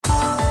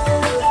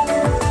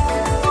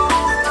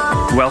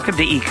Welcome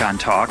to Econ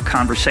Talk,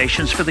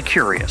 Conversations for the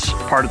Curious,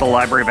 part of the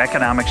Library of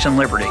Economics and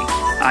Liberty.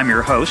 I'm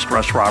your host,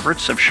 Russ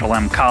Roberts of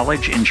Shalem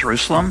College in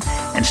Jerusalem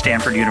and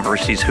Stanford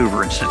University's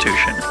Hoover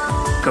Institution.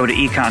 Go to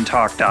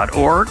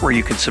econtalk.org where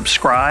you can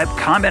subscribe,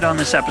 comment on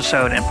this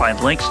episode, and find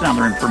links and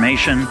other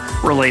information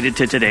related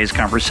to today's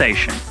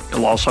conversation.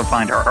 You'll also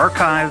find our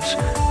archives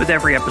with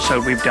every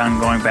episode we've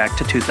done going back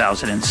to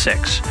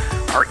 2006.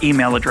 Our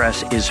email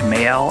address is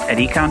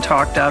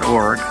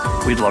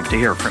mail@econtalk.org. We'd love to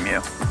hear from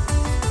you.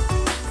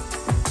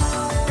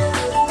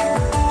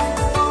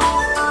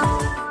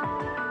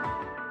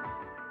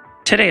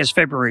 Today is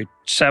February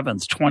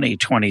 7th,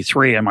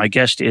 2023, and my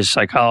guest is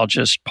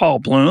psychologist Paul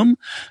Bloom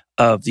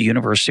of the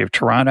University of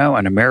Toronto,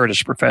 an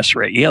emeritus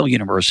professor at Yale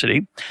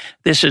University.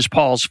 This is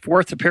Paul's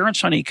fourth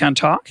appearance on Econ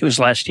Talk. He was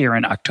last here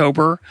in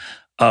October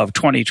of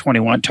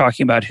 2021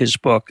 talking about his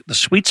book, The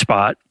Sweet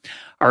Spot.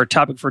 Our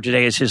topic for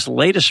today is his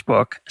latest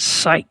book,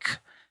 Psych,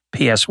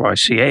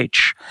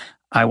 P-S-Y-C-H.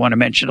 I want to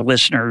mention to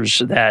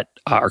listeners that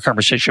our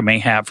conversation may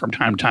have from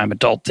time to time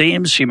adult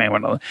themes. You may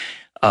want to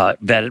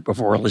vet it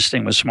before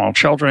listening with small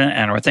children.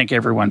 And I thank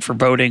everyone for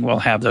voting. We'll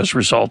have those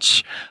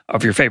results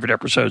of your favorite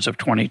episodes of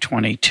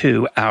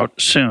 2022 out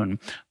soon.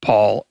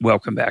 Paul,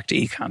 welcome back to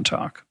Econ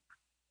Talk.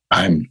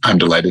 I'm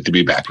delighted to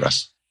be back,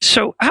 Russ.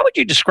 So, how would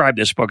you describe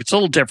this book? It's a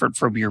little different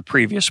from your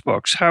previous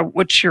books.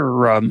 What's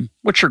your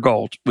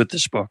goal with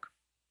this book?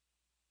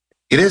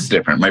 It is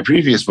different. My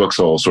previous books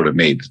all sort of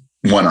made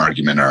one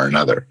argument or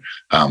another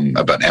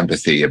about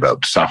empathy,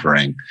 about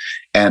suffering,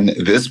 and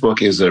this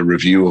book is a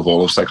review of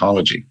all of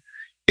psychology.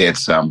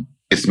 It's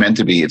meant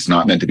to be, it's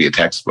not meant to be a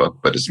textbook,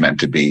 but it's meant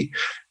to be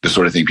the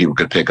sort of thing people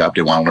could pick up.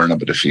 They want to learn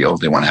about the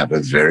field. They want to have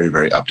a very,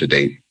 very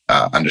up-to-date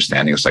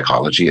understanding of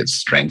psychology, its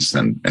strengths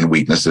and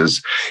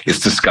weaknesses, its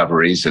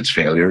discoveries, its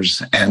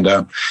failures. And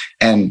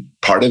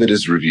part of it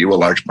is review. A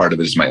large part of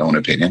it is my own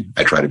opinion.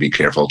 I try to be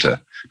careful to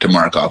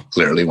mark off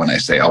clearly when I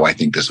say, oh, I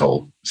think this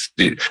whole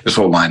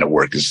line of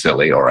work is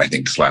silly, or I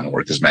think this line of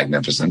work is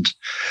magnificent.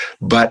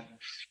 But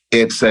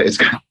it's a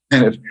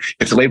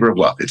labor of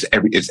love. It's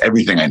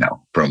everything I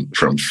know,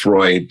 from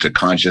Freud to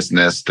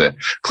consciousness to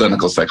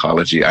clinical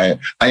psychology. I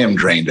am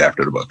drained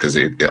after the book because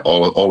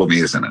all of me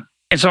is in it.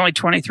 It's only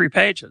 23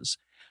 pages.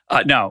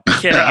 No,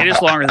 kidding. It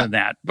is longer than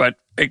that. But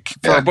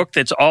for a book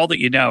that's all that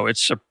you know,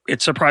 it's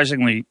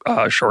surprisingly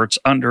short. It's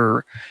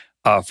under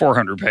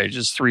 400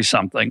 pages,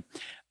 3-something.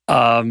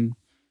 I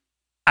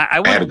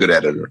had a good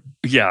editor.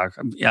 Yeah,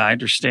 I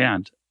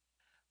understand.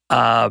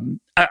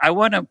 I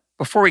want to,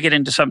 before we get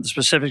into some of the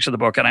specifics of the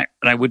book, and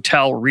I would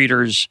tell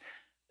readers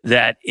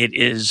that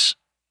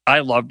I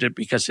loved it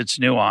because it's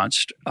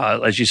nuanced.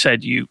 As you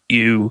said,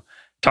 you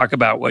talk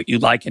about what you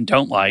like and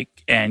don't like,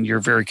 and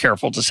you're very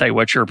careful to say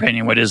what's your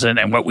opinion, what isn't,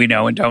 and what we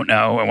know and don't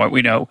know, and what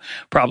we know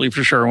probably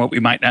for sure, and what we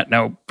might not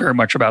know very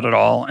much about at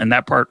all. And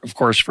that part, of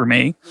course, for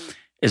me,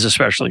 is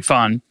especially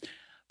fun.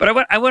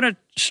 But I want to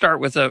start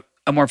with a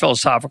more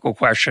philosophical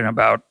question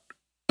about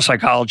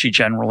psychology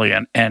generally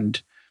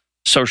and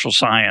social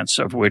science,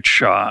 of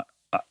which I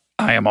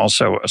am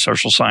also a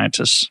social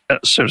scientist,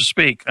 so to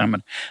speak.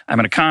 I'm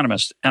an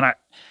economist, and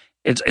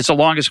it's the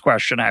longest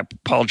question. I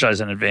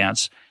apologize in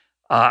advance.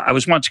 I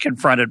was once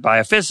confronted by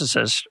a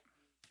physicist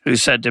who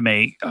said to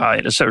me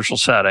in a social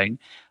setting,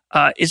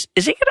 "Is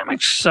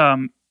economics?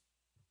 Do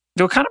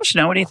economists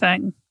know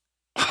anything?"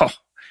 Oh,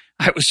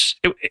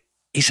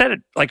 he said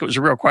it like it was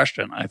a real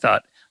question. I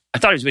thought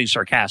he was being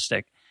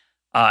sarcastic.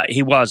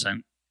 He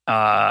wasn't.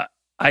 I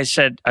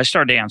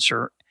started to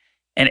answer.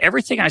 And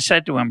everything I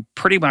said to him,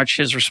 pretty much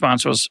his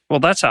response was, well,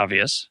 that's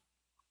obvious.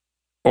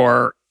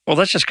 Or, well,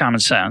 that's just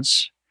common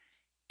sense.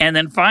 And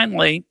then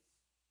finally,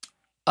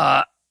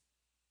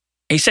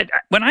 he said,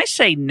 when I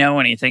say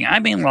know anything, I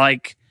mean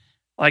like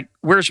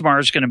where's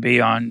Mars going to be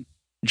on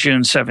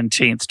June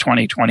 17th,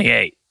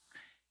 2028?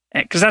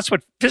 Because that's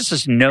what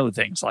physicists know,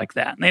 things like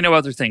that. And they know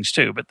other things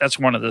too, but that's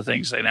one of the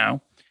things they know.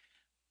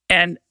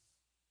 And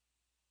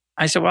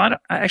I said, well,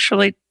 I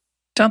actually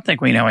don't think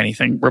we know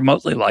anything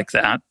remotely like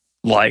that.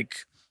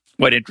 Like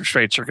what interest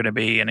rates are going to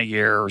be in a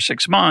year or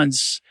 6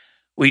 months.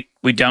 We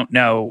don't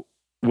know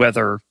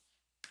whether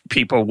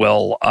people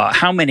will,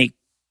 how many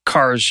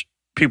cars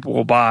people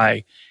will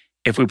buy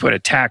if we put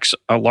a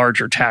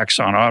larger tax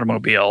on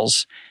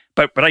automobiles.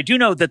 But I do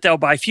know that they'll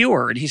buy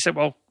fewer. And he said,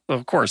 well,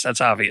 of course,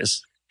 that's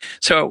obvious.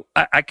 So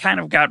I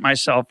kind of got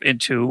myself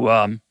into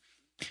a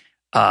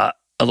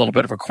little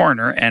bit of a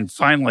corner. And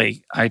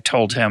finally, I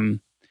told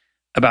him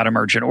about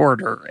emergent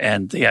order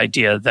and the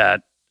idea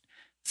that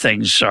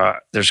things,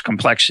 there's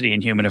complexity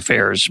in human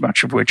affairs,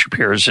 much of which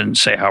appears in,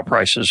 say, how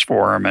prices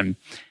form. And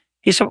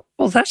he said,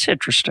 well, that's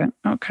interesting.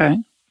 Okay.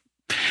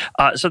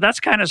 So that's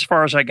kind of as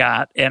far as I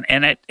got.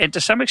 And to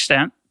some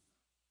extent,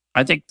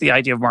 I think the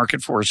idea of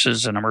market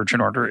forces and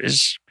emergent order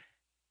is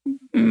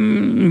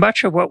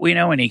much of what we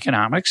know in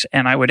economics.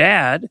 And I would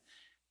add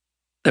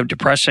the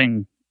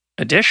depressing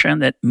addition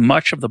that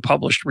much of the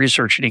published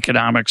research in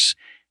economics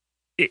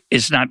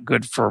is not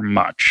good for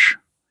much.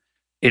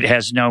 It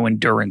has no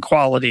enduring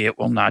quality. It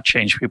will not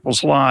change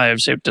people's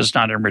lives. It does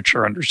not enrich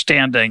our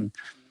understanding.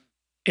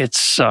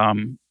 It's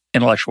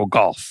intellectual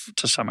golf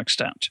to some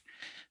extent.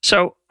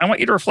 So I want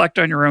you to reflect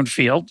on your own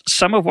field.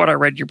 Some of what I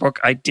read in your book,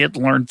 I did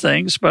learn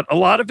things, but a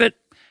lot of it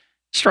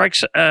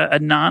strikes a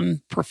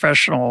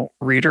non-professional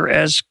reader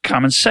as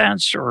common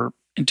sense or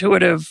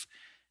intuitive.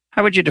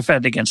 How would you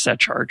defend against that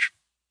charge?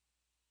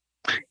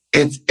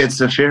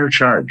 It's a fair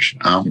charge.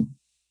 I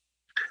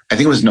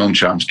think it was Noam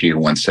Chomsky who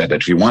once said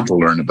that if you want to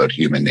learn about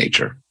human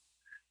nature,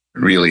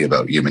 really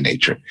about human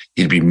nature,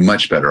 you'd be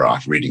much better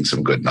off reading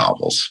some good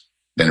novels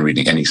than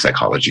reading any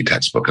psychology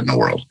textbook in the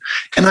world.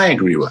 And I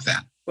agree with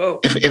that.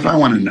 Whoa. If I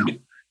want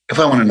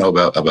to know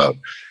about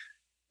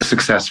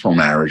successful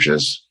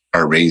marriages,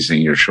 or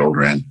raising your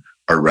children,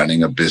 or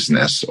running a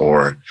business,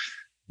 or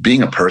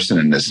being a person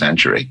in this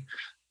century,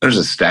 there's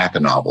a stack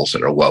of novels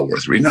that are well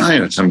worth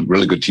reading. Some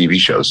really good TV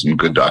shows and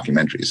good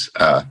documentaries.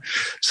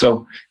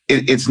 So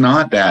it's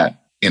not that,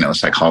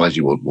 psychology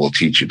will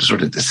teach you the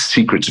sort of the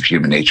secrets of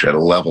human nature at a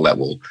level that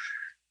will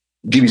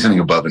give you something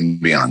above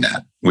and beyond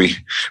that.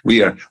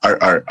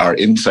 Our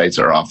insights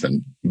are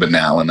often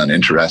banal and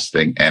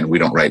uninteresting, and we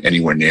don't write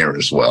anywhere near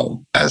as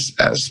well as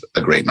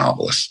a great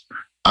novelist.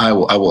 I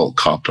will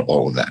cop to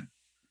all of that.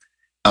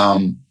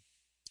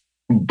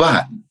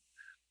 But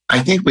I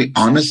think we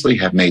honestly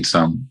have made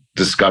some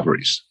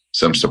discoveries,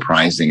 some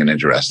surprising and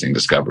interesting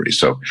discoveries.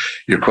 So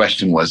your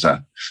question was,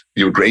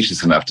 you were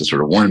gracious enough to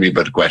sort of warn me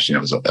about the question.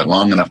 It was a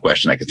long enough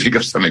question. I could think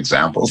of some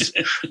examples.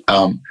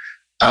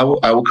 I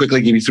will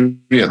quickly give you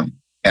three of them.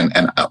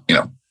 And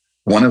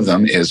one of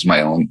them is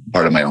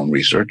part of my own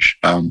research,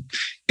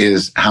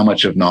 is how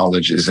much of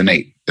knowledge is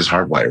innate, is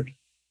hardwired,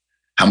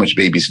 how much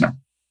babies know.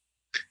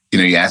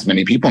 You ask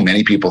many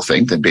people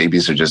think that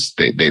babies are just,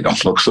 they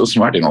don't look so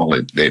smart,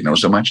 they know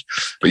so much.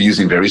 But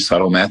using very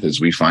subtle methods,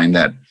 we find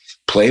that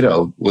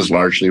Plato was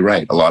largely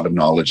right. A lot of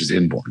knowledge is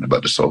inborn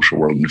about the social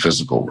world and the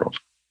physical world.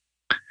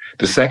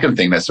 The second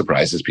thing that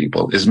surprises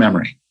people is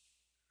memory.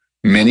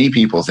 Many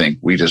people think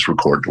we just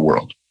record the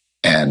world.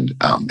 And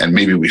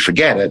maybe we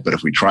forget it, but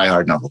if we try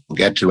hard enough, we'll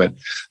get to it.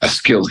 A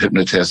skilled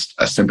hypnotist,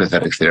 a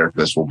sympathetic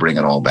therapist will bring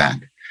it all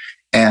back.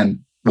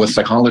 And what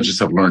psychologists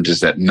have learned is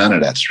that none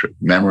of that's true.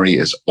 Memory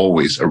is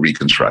always a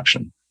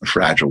reconstruction, a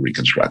fragile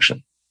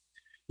reconstruction.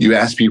 You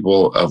ask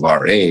people of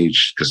our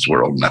age, because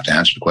we're old enough to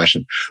answer the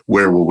question,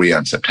 where were we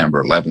on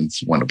September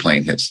 11th when a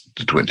plane hits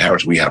the Twin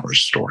Towers? We have our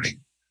story.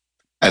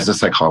 As a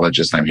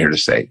psychologist, I'm here to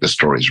say the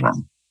story's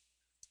wrong.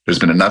 There's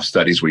been enough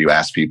studies where you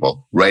ask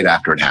people right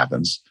after it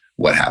happens,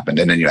 what happened?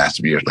 And then you ask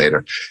them years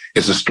later.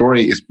 It's a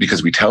story, it's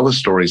because we tell the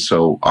story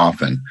so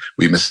often,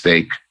 we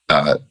mistake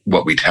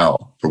what we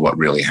tell for what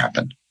really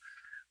happened.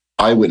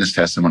 Eyewitness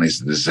testimony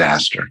is a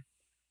disaster.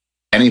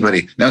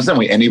 Anybody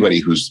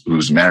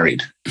who's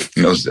married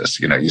knows this.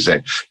 You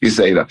say,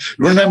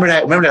 remember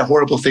that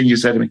horrible thing you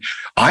said to me?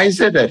 I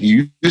said that to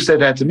you. You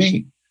said that to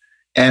me.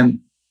 And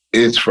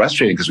it's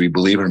frustrating because we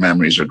believe our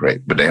memories are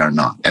great, but they are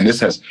not. And this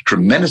has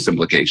tremendous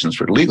implications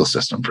for the legal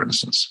system, for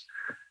instance.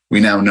 We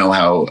now know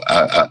how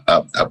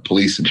a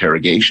police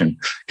interrogation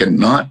can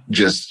not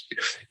just,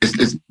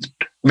 it's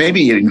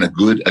maybe even a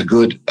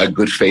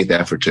good faith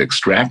effort to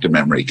extract a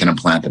memory can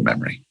implant a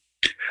memory.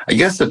 I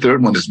guess the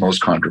third one is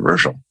most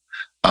controversial,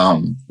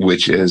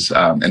 which is,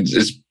 and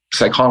it's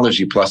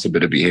psychology plus a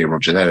bit of behavioral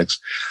genetics.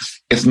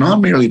 It's not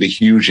merely the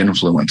huge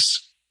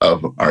influence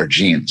of our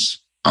genes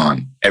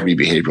on every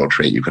behavioral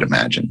trait you could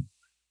imagine.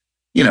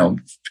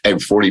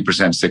 40%,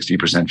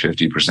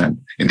 60%, 50%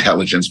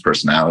 intelligence,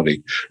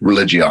 personality,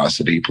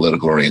 religiosity,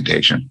 political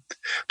orientation.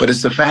 But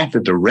it's the fact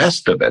that the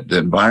rest of it, the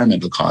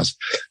environmental cause,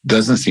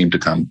 doesn't seem to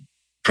come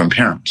from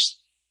parents.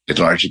 It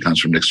largely comes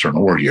from the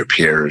external world, your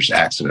peers,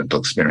 accidental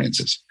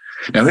experiences.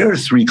 Now, there are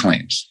three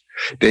claims.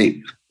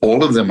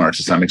 All of them are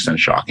to some extent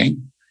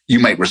shocking. You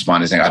might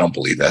respond and say, I don't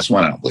believe this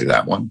one, I don't believe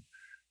that one.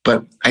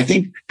 But I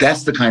think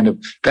that's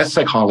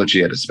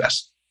psychology at its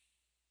best.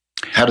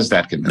 How does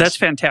that convince? That's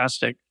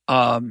fantastic.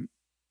 I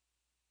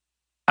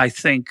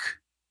think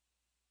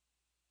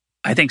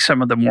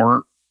some of the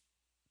more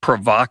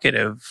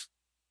provocative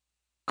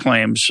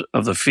claims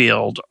of the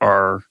field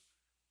are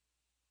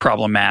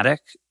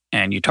problematic,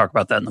 and you talk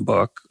about that in the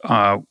book.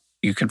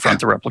 You confront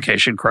the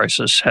replication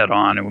crisis head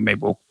on, and maybe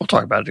we'll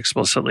talk about it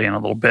explicitly in a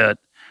little bit.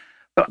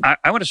 But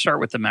I want to start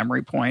with the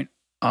memory point.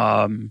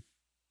 And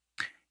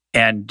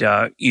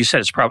you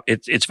said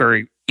it's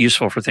very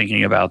useful for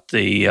thinking about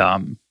the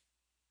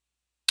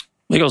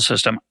legal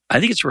system. I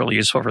think it's really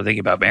useful for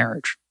thinking about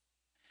marriage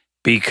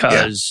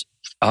because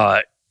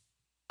I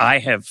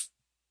have,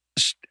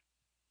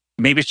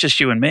 maybe it's just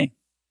you and me,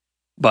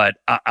 but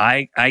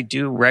I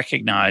do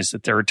recognize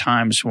that there are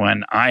times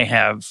when I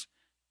have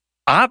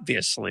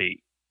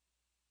obviously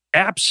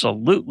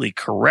absolutely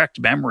correct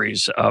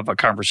memories of a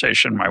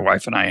conversation my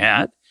wife and I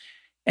had,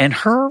 and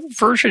her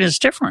version is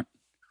different.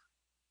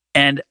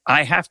 And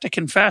I have to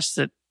confess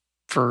that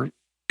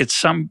it's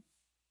some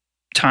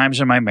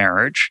times in my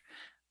marriage,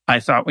 I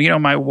thought,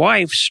 my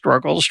wife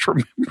struggles to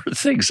remember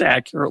things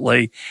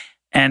accurately.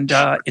 And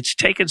it's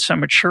taken some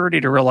maturity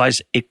to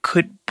realize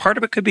part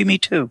of it could be me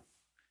too.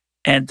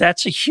 And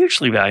that's a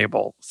hugely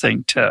valuable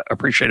thing to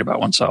appreciate about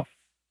oneself.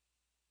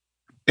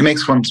 It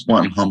makes one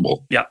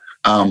humble. Yeah.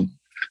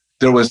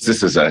 There was,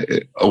 this is a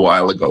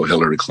while ago,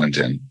 Hillary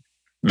Clinton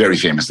very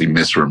famously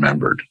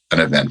misremembered an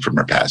event from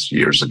her past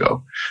years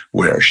ago,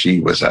 where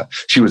she was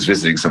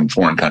visiting some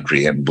foreign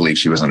country and believed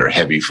she was under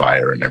heavy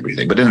fire and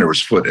everything. But then there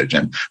was footage,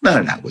 and none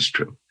of that was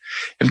true.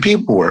 And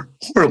people were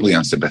horribly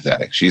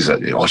unsympathetic. She's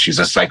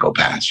a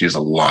psychopath. She's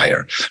a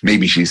liar.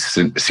 Maybe she's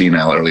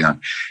senile early on.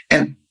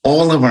 And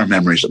all of our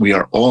memories, we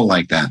are all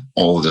like that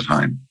all the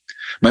time.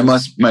 My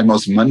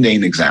most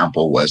mundane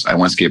example was I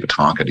once gave a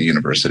talk at a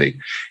university,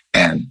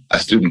 and a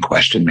student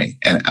questioned me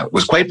and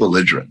was quite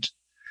belligerent.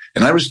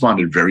 And I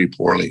responded very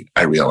poorly.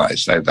 I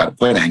realized I got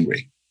quite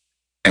angry,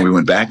 and we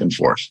went back and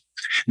forth.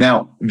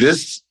 Now,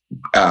 this,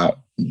 at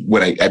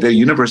the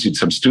university,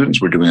 some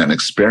students were doing an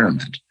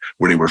experiment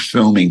where they were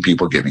filming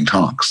people giving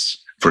talks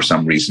for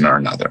some reason or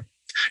another.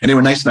 And they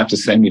were nice enough to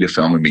send me to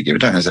film me give a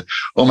talk. And I said,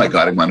 oh my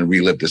God, I'm going to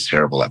relive this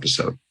terrible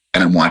episode.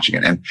 And I'm watching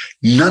it. And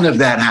none of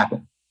that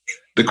happened.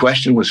 The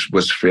question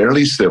was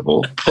fairly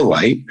civil,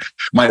 polite.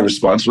 My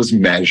response was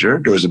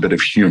measured. There was a bit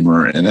of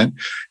humor in it.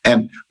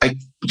 And I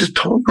just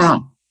told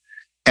wrong.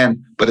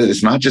 But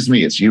it's not just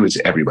me, it's you, it's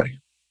everybody.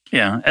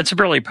 Yeah, it's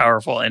really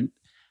powerful. And,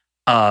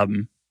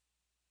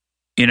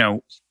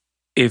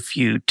 if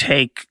you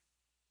take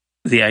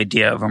the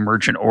idea of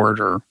emergent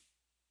order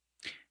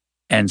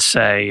and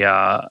say,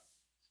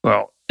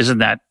 well, isn't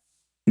that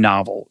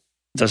novel?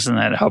 Doesn't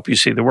that help you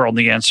see the world? And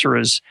the answer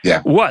is,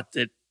 what?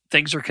 That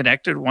things are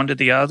connected one to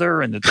the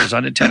other and that there's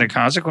unintended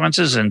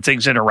consequences and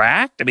things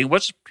interact? I mean,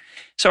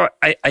 so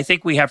I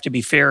think we have to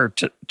be fair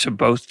to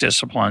both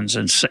disciplines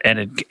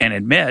and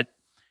admit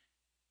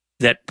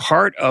that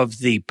part of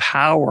the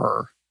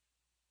power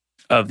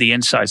of the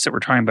insights that we're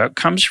talking about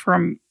comes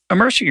from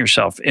immersing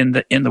yourself in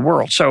the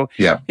world. So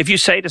if you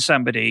say to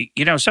somebody,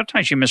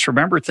 sometimes you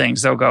misremember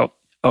things, they'll go,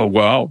 oh,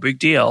 wow, big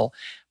deal.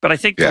 But I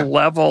think the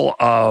level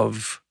to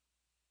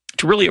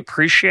really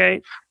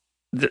appreciate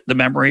the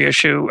memory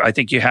issue, I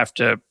think you have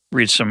to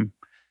read some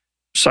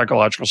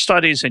psychological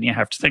studies and you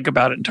have to think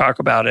about it and talk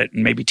about it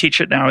and maybe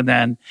teach it now and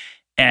then,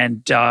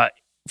 and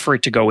for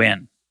it to go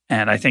in.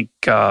 And I think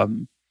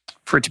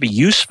for it to be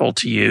useful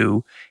to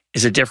you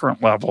is a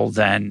different level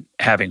than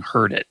having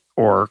heard it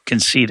or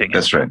conceding it.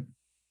 That's right.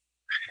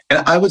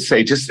 And I would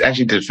say, just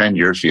actually to defend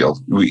your field,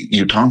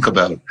 you talk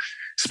about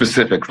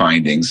specific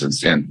findings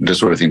and the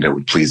sort of thing that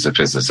would please a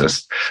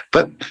physicist.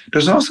 But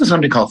there's also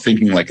something called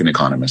thinking like an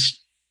economist.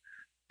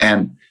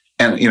 And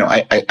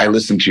I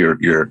listen to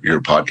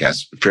your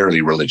podcast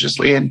fairly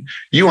religiously, and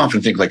you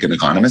often think like an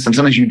economist, and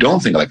sometimes you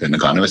don't think like an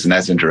economist, and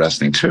that's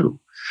interesting too.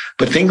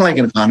 But thinking like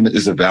an economist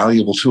is a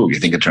valuable tool. You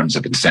think in terms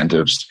of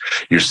incentives.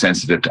 You're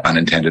sensitive to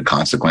unintended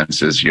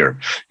consequences. You're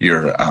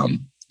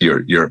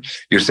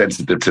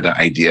sensitive to the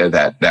idea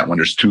that when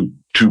there's two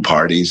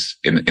parties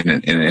in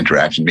an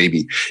interaction,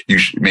 maybe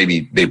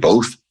they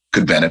both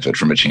could benefit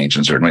from a change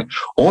in a certain way.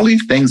 All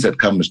these things that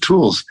come as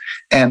tools,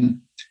 and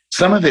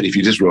some of it, if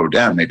you just wrote it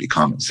down, may be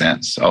common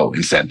sense. Oh,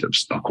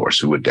 incentives, of course,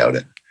 who would doubt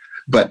it?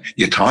 But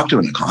you talk to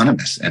an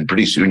economist, and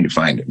pretty soon you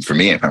find, for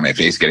me, I find my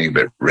face getting a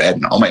bit red,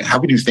 and how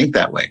could you think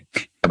that way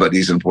about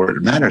these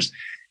important matters?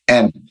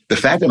 And the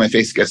fact that my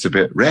face gets a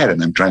bit red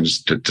and I'm trying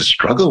to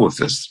struggle with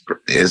this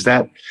is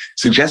that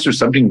suggests there's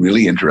something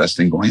really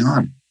interesting going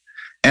on.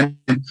 And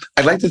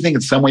I'd like to think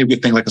in some way we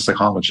think like a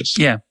psychologist.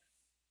 Yeah.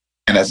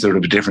 And that's sort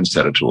of a different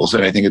set of tools.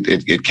 And I think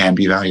it can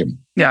be valuable.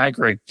 Yeah, I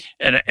agree.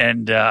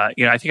 And I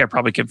think I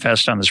probably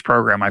confessed on this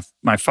program,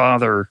 my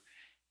father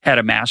had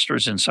a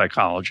master's in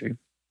psychology.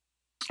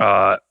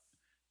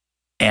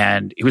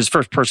 And he was the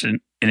first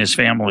person in his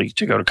family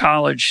to go to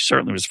college.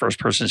 Certainly was the first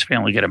person in his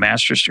family to get a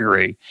master's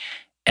degree.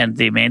 And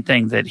the main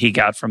thing that he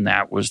got from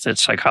that was that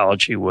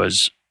psychology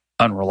was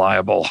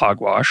unreliable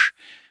hogwash,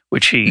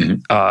 which he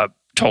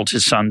told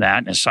his son that,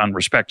 and his son,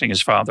 respecting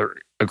his father,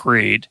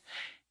 agreed.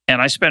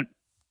 And I spent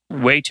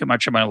way too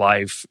much of my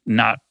life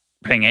not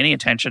paying any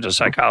attention to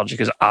psychology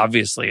because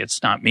obviously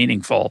it's not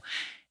meaningful.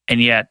 And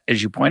yet,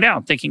 as you point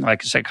out, thinking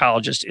like a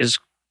psychologist is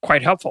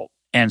quite helpful.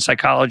 And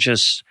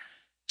psychologists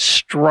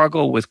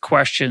struggle with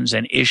questions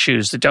and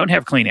issues that don't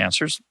have clean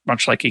answers,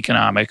 much like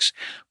economics,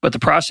 but the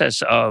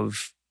process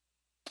of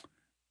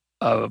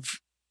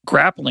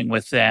grappling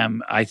with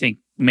them, I think,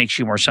 makes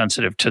you more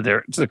sensitive to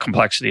the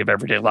complexity of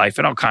everyday life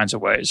in all kinds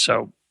of ways.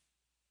 So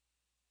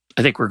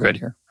I think we're good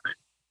here.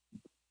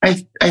 I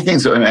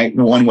think so.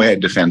 And one way I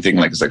defend thinking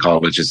like a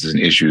psychologist is in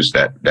issues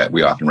that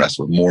we often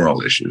wrestle with,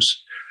 moral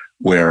issues,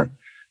 where,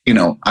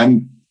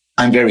 I'm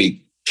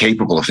very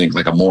capable of thinking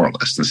like a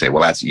moralist and say,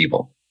 well, that's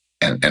evil.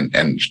 And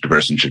the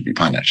person should be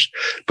punished.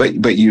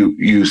 But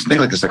you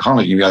think like a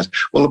psychologist, you realize,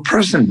 well, a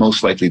person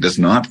most likely does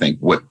not think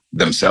what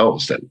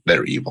themselves that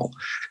they're evil.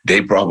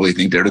 They probably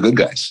think they're the good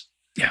guys.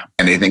 Yeah.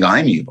 And they think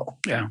I'm evil.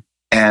 Yeah.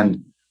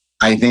 And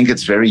I think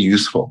it's very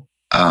useful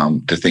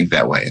to think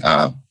that way.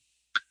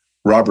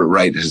 Robert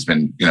Wright has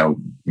been,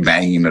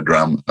 banging the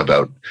drum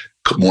about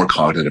more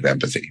cognitive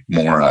empathy,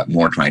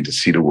 more trying to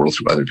see the world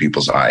through other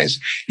people's eyes,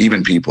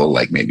 even people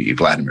like maybe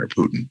Vladimir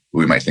Putin, who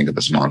we might think of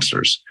as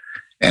monsters.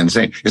 And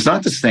saying it's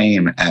not the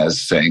same as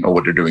saying, oh,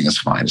 what they're doing is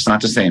fine. It's not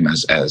the same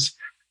as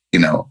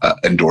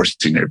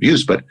endorsing their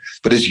views, but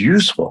it's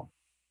useful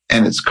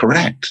and it's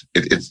correct.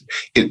 It's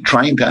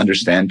trying to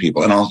understand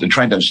people and also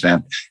trying to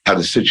understand how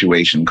the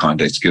situation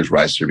context gives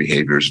rise to their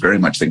behavior is very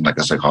much thinking like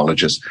a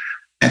psychologist.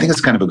 I think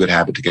it's kind of a good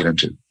habit to get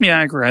into. Yeah,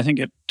 I agree. I think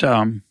it's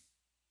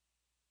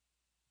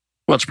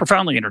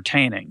profoundly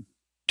entertaining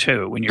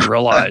too when you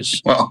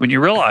realize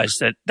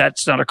that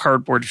that's not a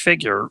cardboard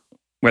figure,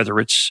 whether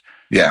it's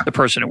the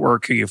person at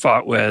work who you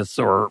fought with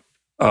or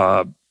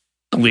the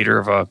leader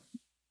of a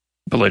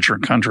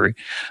belligerent country.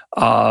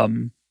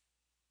 And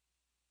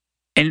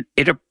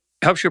it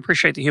helps you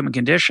appreciate the human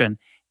condition.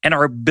 And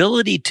our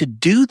ability to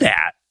do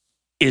that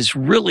is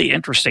really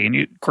interesting. And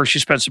of course, you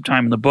spent some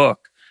time in the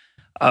book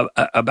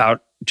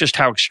about just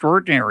how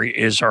extraordinary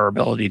is our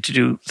ability to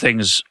do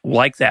things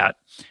like that,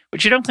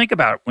 which you don't think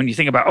about when you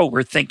think about,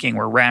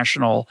 we're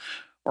rational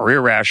or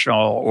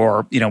irrational,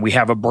 or, we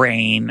have a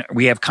brain,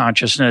 we have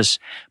consciousness.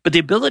 But the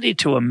ability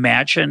to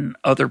imagine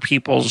other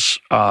people's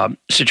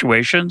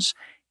situations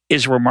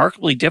is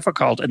remarkably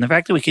difficult. And the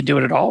fact that we can do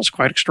it at all is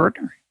quite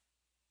extraordinary.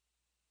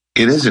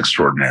 It is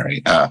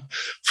extraordinary.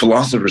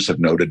 Philosophers have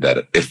noted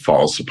that it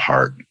falls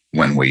apart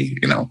when we,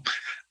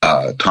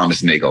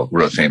 Thomas Nagel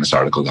wrote a famous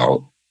article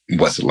called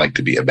 "What's It Like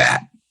to Be a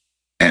Bat?"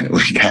 And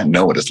we can't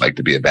know what it's like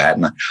to be a bat.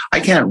 And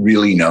I can't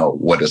really know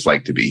what it's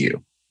like to be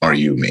you or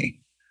you, me.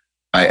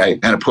 I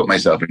kind of put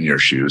myself in your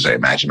shoes. I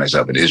imagine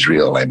myself in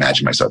Israel. I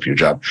imagine myself in your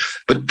job.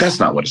 But that's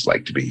not what it's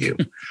like to be you.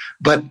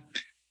 But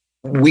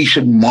we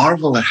should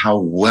marvel at how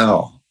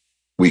well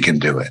we can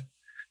do it.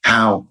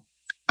 How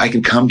I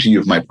could come to you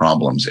with my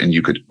problems and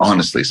you could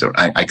honestly, so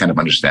I kind of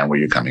understand where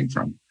you're coming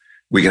from.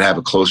 We could have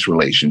a close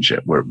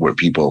relationship where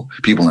people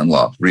in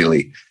love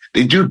really,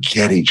 they do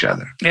get each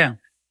other. Yeah.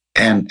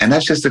 And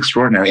that's just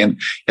extraordinary.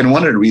 And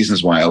one of the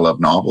reasons why I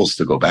love novels,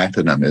 to go back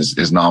to them,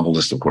 is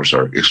novelists, of course,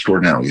 are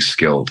extraordinarily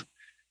skilled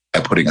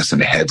at putting us in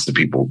the heads of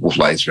people with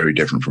lives very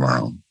different from our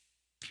own.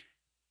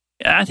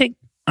 Yeah, I think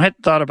I had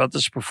thought about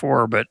this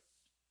before, but,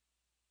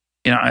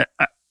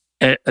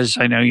 as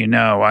I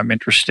know, I'm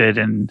interested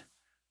in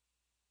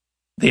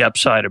the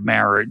upside of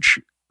marriage.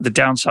 The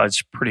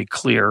downside's pretty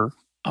clear.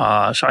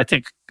 So I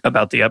think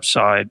about the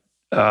upside.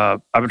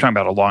 I've been talking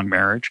about a long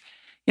marriage.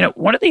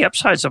 One of the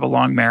upsides of a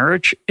long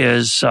marriage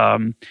is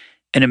an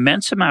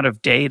immense amount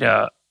of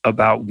data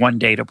about one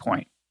data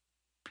point.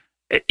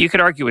 You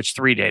could argue it's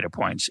 3 data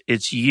points.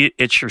 It's you,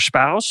 it's your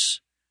spouse,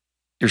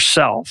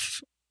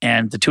 yourself,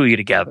 and the two of you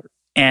together.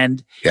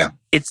 And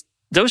it's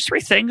those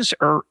 3 things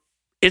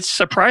it's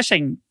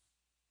surprising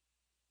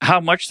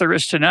how much there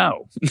is to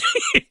know.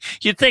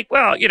 You'd think,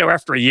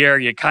 after a year,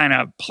 you kind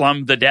of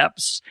plumb the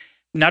depths.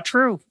 Not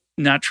true.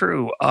 Not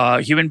true.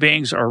 Human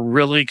beings are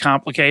really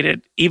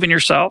complicated, even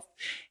yourself.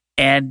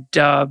 And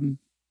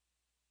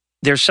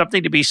there's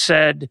something to be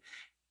said.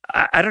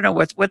 I don't know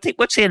what's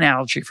the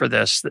analogy for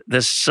this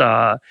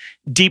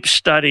deep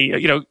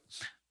study.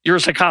 You're a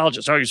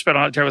psychologist. Oh, you spent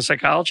a lot of time with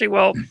psychology.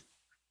 Well,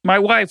 my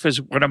wife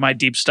is one of my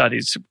deep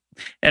studies,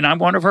 and I'm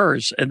one of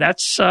hers. And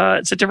that's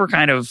it's a different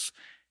kind of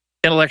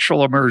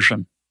intellectual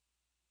immersion.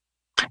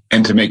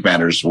 And to make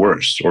matters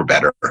worse or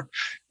better,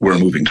 we're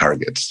moving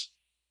targets.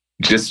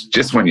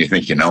 Just when you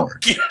think you know her,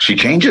 she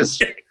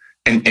changes,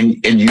 and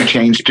you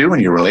change too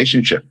in your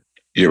relationship.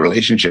 Your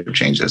relationship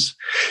changes.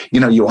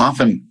 You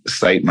often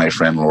cite my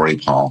friend Rory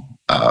Paul,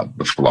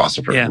 the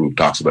philosopher who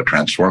talks about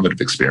transformative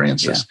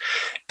experiences,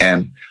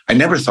 and I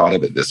never thought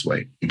of it this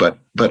way. But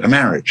a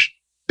marriage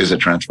is a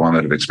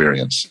transformative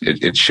experience.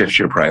 It shifts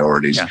your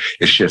priorities. Yeah.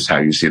 It shifts how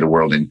you see the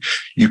world, and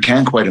you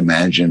can't quite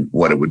imagine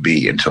what it would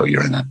be until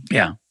you're in it.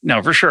 Yeah,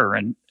 no, for sure.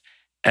 And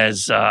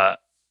as a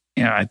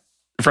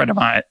friend of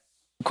mine.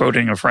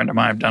 Quoting a friend of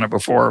mine, I've done it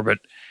before, but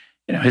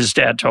his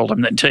dad told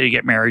him that until you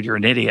get married, you're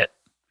an idiot.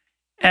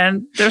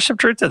 And there's some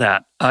truth to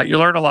that. You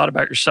learn a lot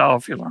about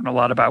yourself. You learn a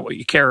lot about what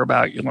you care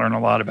about. You learn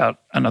a lot about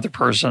another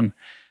person.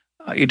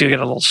 You do get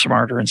a little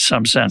smarter in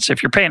some sense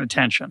if you're paying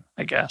attention,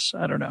 I guess.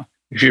 I don't know.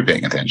 If you're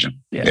paying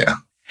attention. Yeah.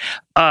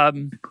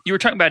 You were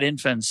talking about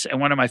infants,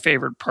 and one of my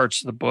favorite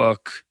parts of the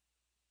book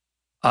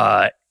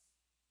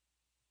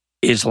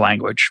is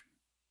language.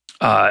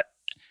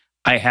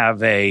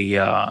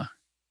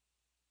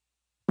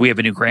 We have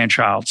a new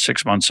grandchild,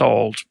 6 months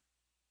old.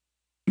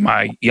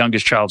 My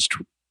youngest child's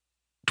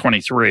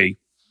 23.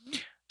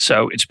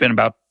 So it's been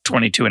about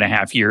 22 and a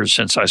half years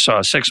since I saw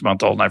a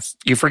 6-month-old. And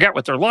you forget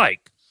what they're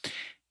like.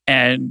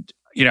 And,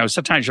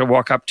 sometimes you'll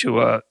walk up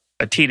to a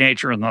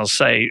teenager and they'll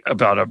say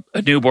about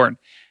a newborn,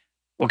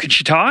 well, can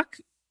she talk?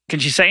 Can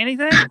she say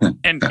anything?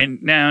 and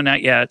no,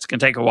 not yet. It's going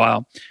to take a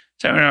while.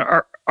 So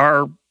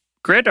our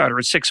granddaughter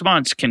at 6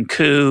 months can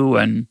coo,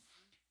 and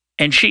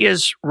she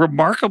is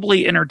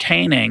remarkably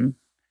entertaining.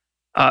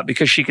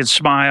 Because she can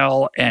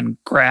smile and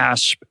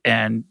grasp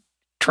and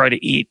try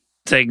to eat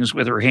things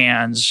with her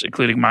hands,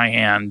 including my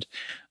hand,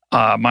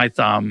 my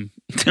thumb,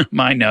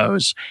 my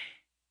nose.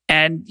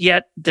 And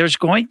yet there's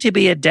going to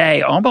be a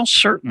day,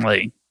 almost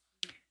certainly,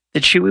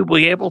 that she will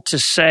be able to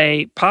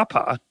say,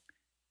 Papa,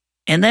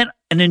 and then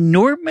an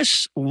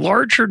enormous,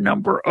 larger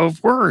number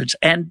of words.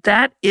 And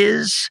that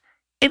is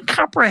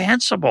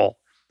incomprehensible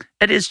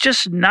that is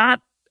just not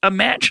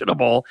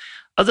imaginable,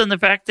 other than the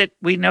fact that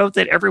we know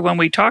that everyone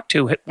we talk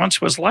to once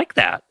was like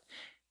that.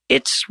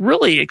 It's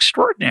really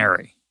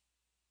extraordinary.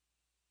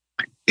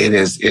 It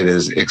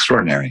is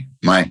extraordinary.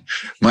 My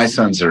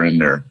sons are in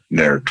their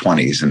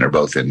 20s, and they're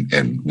both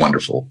in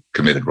wonderful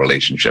committed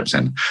relationships.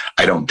 And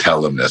I don't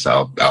tell them this.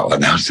 I'll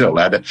announce it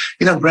loud.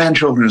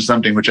 Grandchildren is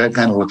something which I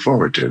kind of look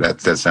forward to.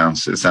 It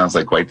sounds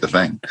like quite the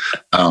thing.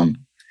 When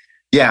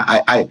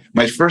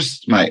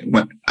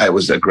I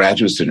was a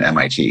graduate student at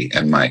MIT,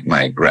 and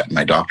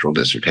my doctoral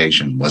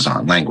dissertation was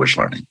on language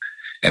learning,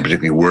 and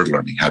particularly word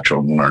learning, how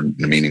children learn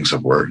the meanings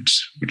of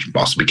words, which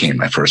also became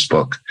my first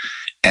book.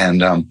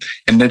 And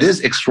it is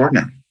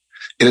extraordinary.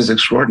 It is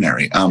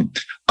extraordinary.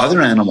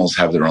 Other animals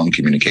have their own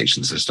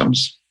communication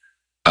systems,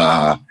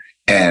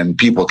 and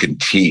people can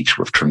teach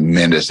with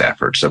tremendous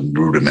efforts some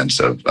rudiments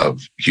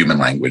of human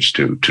language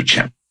to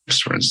chimps,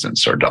 for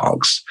instance, or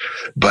dogs.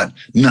 But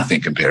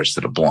nothing compares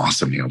to the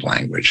blossoming of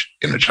language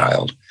in a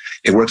child.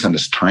 It works on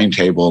this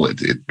timetable.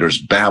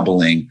 There's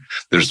babbling.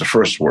 There's the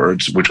first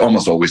words, which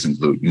almost always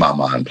include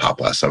mama and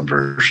papa, some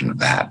version of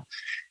that.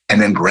 And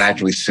then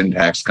gradually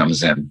syntax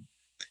comes in.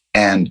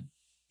 And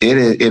it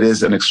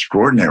is an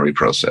extraordinary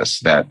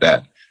process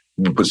that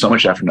with so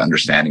much effort and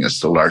understanding is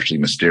still largely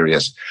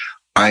mysterious.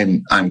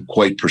 I'm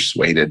quite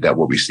persuaded that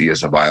what we see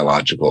is a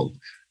biological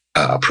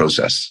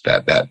process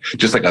that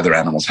just like other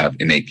animals have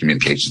innate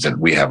communications, and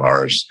we have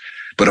ours.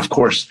 But of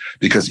course,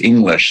 because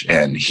English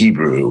and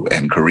Hebrew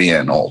and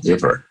Korean all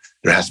differ,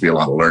 there has to be a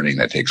lot of learning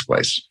that takes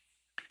place.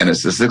 And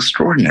it's this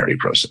extraordinary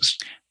process.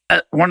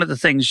 One of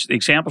the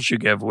examples you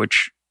give,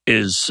 which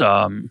is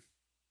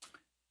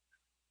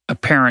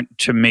apparent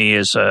to me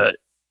as a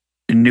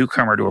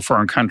newcomer to a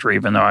foreign country,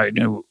 even though I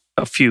knew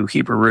a few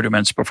Hebrew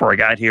rudiments before I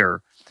got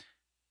here,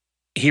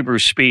 Hebrew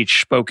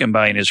speech spoken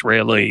by an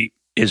Israeli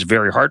is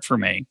very hard for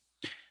me.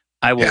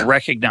 I will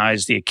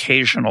recognize the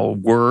occasional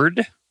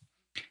word.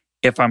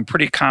 If I'm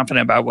pretty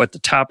confident about what the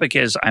topic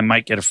is, I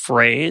might get a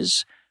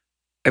phrase.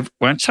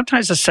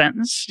 Sometimes a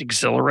sentence,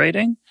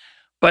 exhilarating.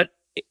 But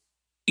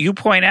you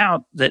point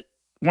out that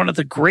one of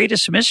the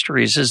greatest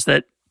mysteries is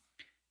that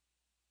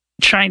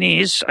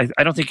Chinese,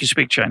 I don't think you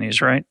speak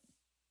Chinese, right?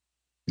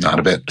 Not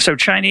a bit. So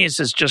Chinese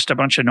is just a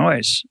bunch of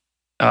noise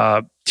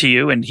to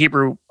you, and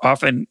Hebrew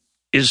often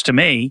is to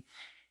me.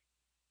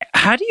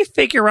 How do you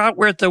figure out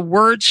where the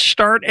words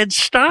start and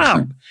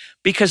stop?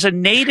 Because a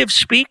native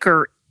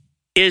speaker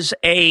is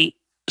a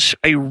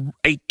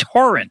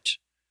torrent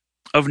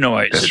of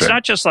noise. That's it's right.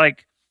 not just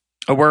like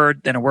a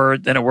word, then a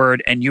word, then a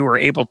word, and you are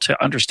able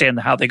to understand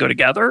how they go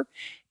together.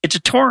 It's a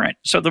torrent.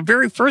 So the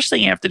very first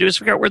thing you have to do is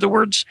figure out where the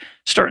words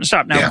start and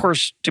stop. Now, of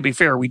course, to be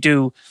fair, what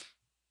do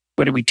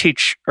we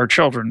teach our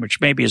children, which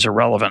maybe is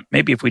irrelevant.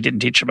 Maybe if we didn't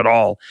teach them at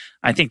all,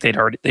 I think they'd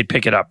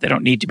pick it up. They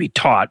don't need to be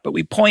taught, but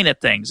we point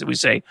at things and we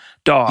say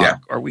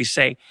dog, or we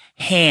say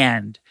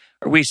hand,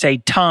 or we say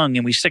tongue,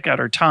 and we stick out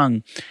our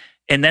tongue.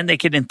 And then they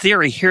can, in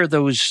theory, hear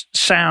those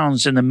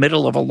sounds in the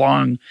middle of a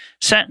long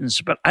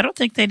sentence. But I don't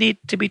think they need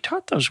to be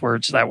taught those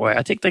words that way.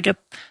 I think they get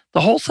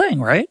the whole thing,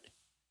 right?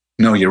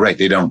 No, you're right.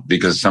 They don't,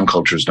 because some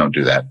cultures don't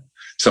do that.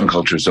 Some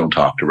cultures don't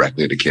talk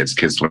directly to kids.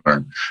 Kids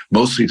learn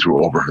mostly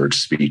through overheard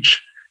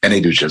speech, and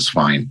they do just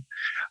fine.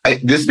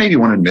 This may be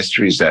one of the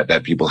mysteries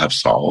that people have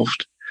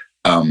solved.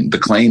 The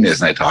claim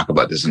is, and I talk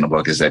about this in the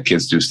book, is that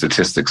kids do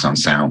statistics on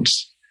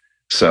sounds.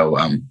 So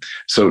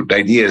the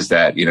idea is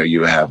that,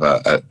 you have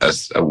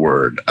a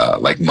word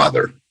like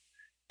mother,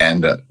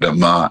 and the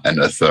ma and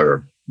the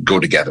thur go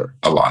together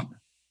a lot.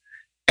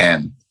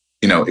 And,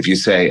 if you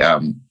say,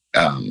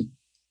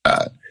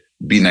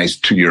 be nice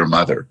to your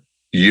mother,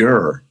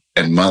 your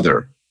and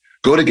mother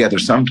go together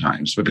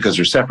sometimes, but because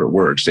they're separate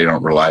words, they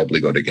don't reliably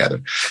go together.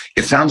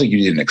 It sounds like you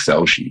need an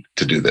Excel sheet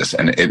to do this,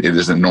 and it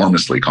is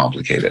enormously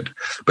complicated.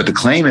 But the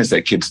claim is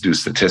that kids do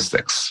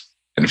statistics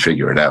and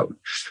figure it out.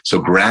 So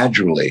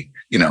gradually,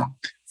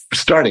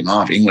 starting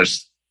off,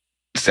 English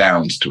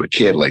sounds to a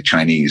kid like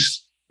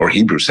Chinese or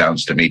Hebrew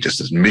sounds to me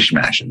just as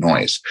mishmash of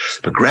noise.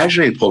 But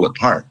gradually pull it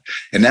apart.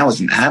 And now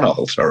as an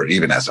adult, or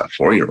even as a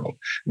 4-year-old,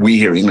 we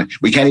hear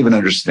English. We can't even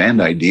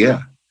understand the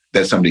idea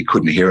that somebody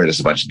couldn't hear it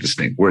as a bunch of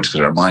distinct words because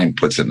our mind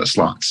puts in the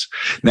slots.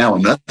 Now,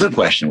 another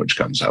question which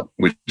comes up,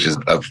 which is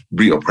of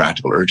real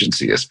practical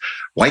urgency, is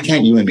why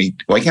can't we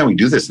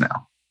do this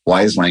now?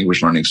 Why is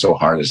language learning so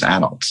hard as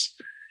adults?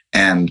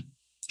 And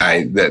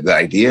the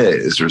idea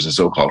is there's a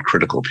so-called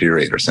critical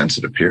period or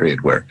sensitive period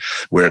where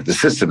the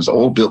system's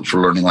all built for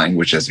learning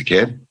language as a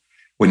kid.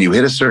 When you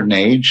hit a certain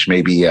age,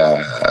 maybe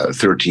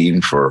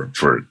 13 for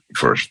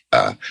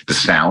the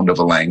sound of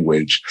a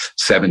language,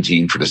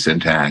 17 for the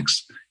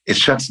syntax, it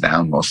shuts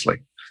down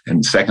mostly.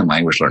 And second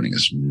language learning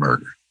is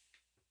murder.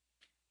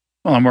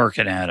 Well, I'm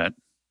working at it.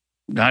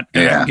 Not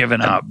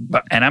giving up,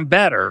 and I'm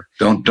better.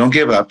 Don't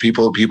give up.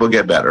 People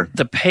get better.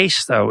 The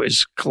pace, though,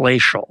 is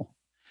glacial.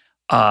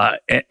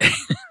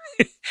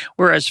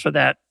 Whereas for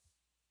that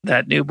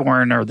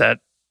newborn or that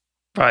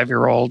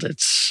 5-year-old,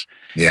 it's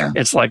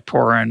like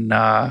pouring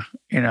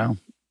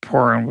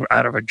pouring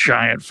out of a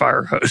giant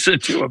fire hose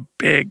into a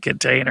big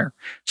container.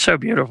 So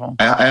beautiful.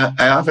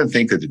 I often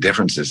think that the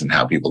differences in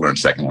how people learn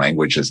second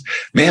languages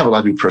may have a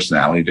lot to do with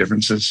personality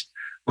differences,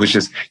 which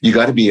is you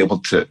got to be able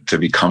to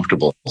be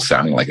comfortable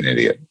sounding like an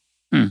idiot.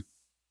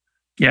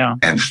 Yeah.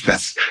 And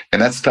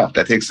that's tough.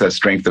 That takes a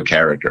strength of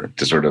character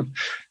to sort of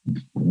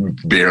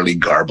barely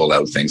garble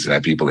out things and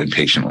have people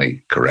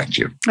impatiently correct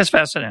you. That's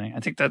fascinating. I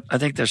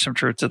think there's some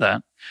truth to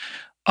that.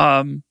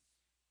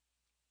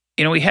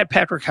 We had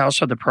Patrick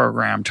House on the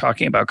program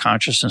talking about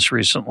consciousness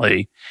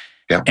recently.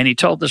 Yeah. And he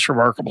told this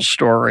remarkable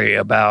story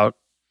about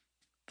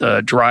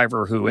the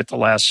driver who at the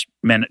last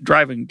minute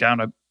driving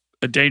down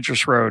a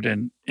dangerous road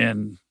in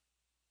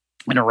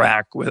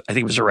Iraq with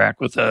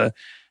a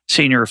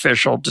senior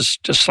official,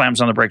 just slams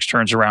on the brakes,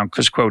 turns around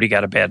because, quote, he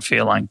got a bad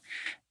feeling.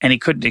 And he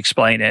couldn't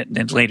explain it. And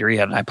then later he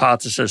had an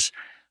hypothesis.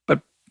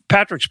 But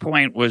Patrick's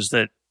point was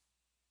that,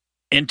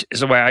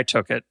 is the way I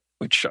took it,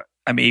 which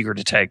I'm eager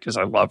to take because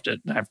I loved it.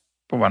 And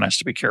one has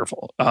to be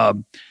careful. But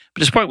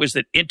his point was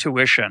that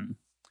intuition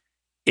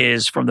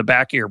is from the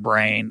back of your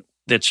brain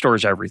that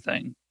stores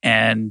everything.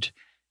 And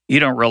you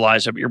don't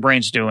realize it, but your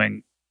brain's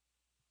doing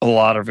a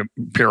lot of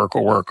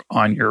empirical work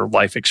on your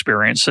life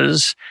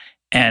experiences.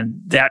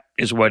 And that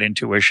is what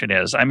intuition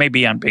is. I may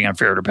be being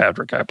unfair to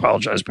Patrick. I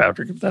apologize,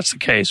 Patrick, if that's the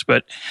case.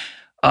 But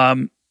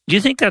do you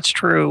think that's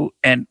true?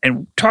 And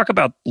talk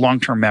about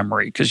long-term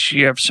memory, because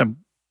you have some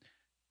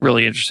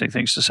really interesting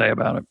things to say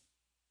about it.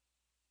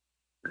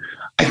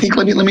 I think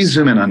let me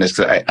zoom in on this.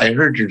 I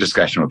heard your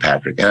discussion with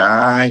Patrick, and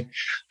I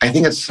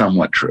think it's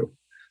somewhat true.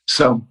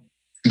 So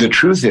the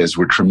truth is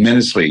we're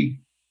tremendous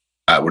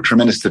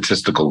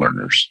statistical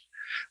learners.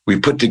 We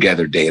put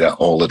together data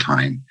all the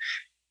time.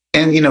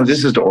 And,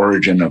 this is the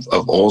origin of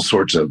all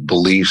sorts of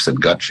beliefs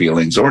and gut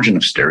feelings, origin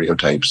of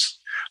stereotypes.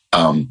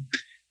 And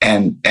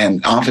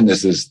often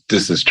this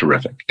is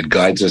terrific. It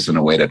guides us in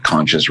a way that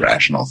conscious,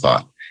 rational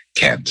thought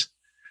can't.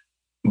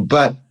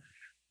 But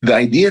the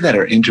idea that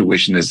our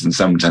intuition is in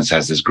some sense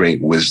has this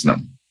great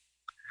wisdom,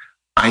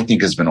 I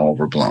think has been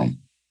overblown.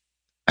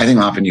 I think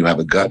often you have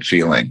a gut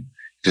feeling,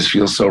 it just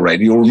feels so right.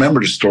 You'll remember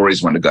the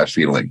stories when the gut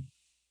feeling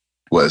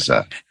was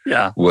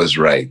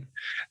right.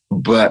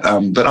 But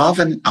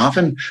often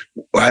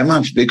I'm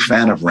a big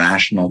fan of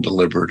rational,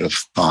 deliberative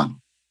thought.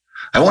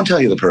 I won't tell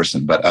you the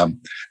person, but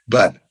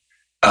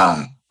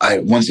I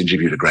once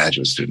interviewed a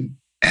graduate student,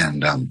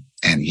 and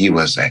he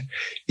was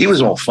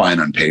all fine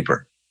on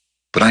paper,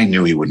 but I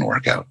knew he wouldn't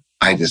work out.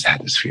 I just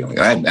had this feeling,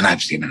 and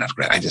I've seen enough.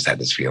 I just had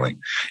this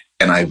feeling,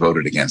 and I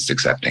voted against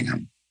accepting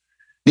him.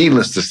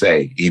 Needless to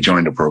say, he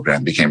joined a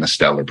program, became a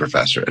stellar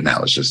professor, and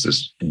now is just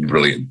this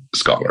brilliant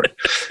scholar.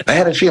 I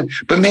had a feeling,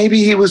 but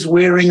maybe he was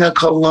wearing a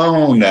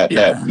cologne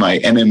that my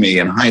enemy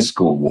in high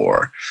school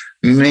wore.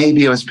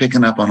 Maybe I was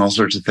picking up on all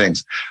sorts of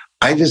things.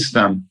 I just,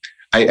 I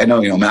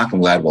know,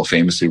 Malcolm Gladwell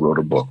famously wrote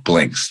a book,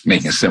 Blinks,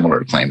 making a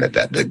similar claim that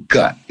the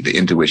gut, the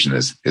intuition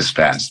is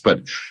fast, but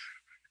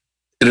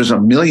there's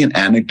a million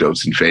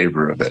anecdotes in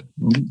favor of it.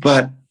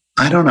 But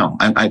I don't know.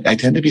 I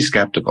tend to be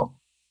skeptical.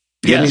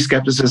 Do you have any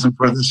skepticism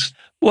for this?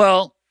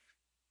 Well,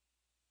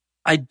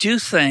 I do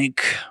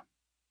think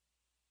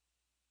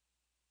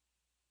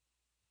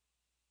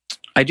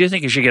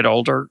as you get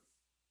older,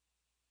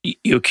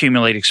 you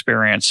accumulate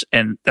experience,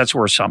 and that's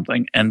worth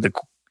something. And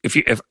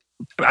if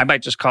I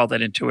might just call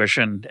that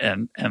intuition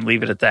and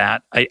leave it at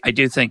that. I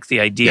do think the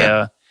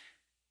idea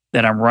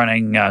that I'm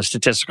running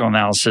statistical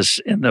analysis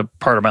in the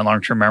part of my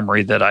long-term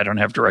memory that I don't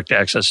have direct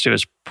access to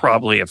is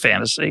probably a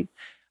fantasy.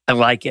 I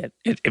like it.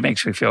 It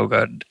makes me feel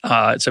good.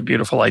 It's a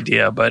beautiful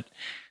idea, but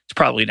it's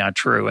probably not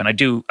true. And I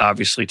do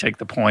obviously take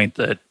the point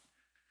that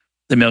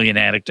the million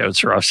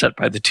anecdotes are offset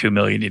by the 2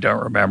 million you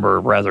don't remember, or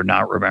rather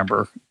not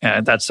remember.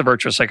 And that's the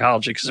virtue of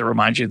psychology, because it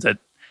reminds you that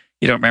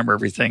you don't remember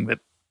everything that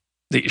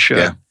you should.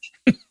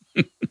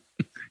 Yeah.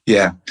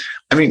 Yeah.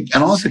 I mean,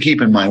 and also keep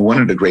in mind, one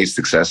of the great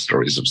success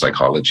stories of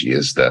psychology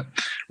is the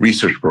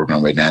research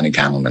program by Danny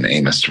Kahneman and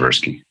Amos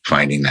Tversky,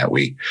 finding that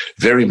we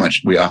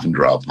often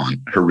draw upon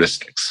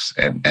heuristics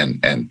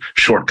and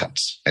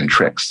shortcuts and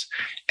tricks.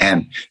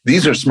 And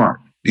these are smart.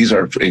 These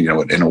are,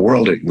 in a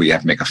world where you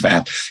have to make a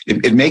fast,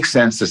 it makes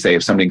sense to say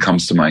if something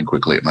comes to mind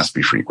quickly, it must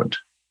be frequent.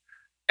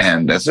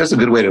 And that's a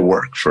good way to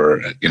work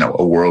for,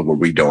 a world where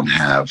we don't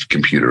have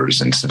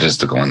computers and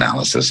statistical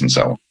analysis and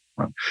so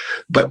on.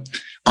 But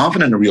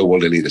often in the real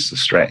world, they lead us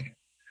astray.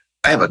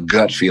 I have a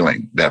gut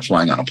feeling that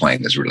flying on a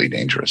plane is really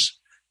dangerous.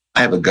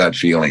 I have a gut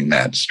feeling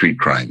that street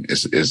crime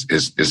is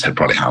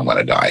probably how I'm going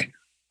to die,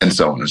 and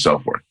so on and so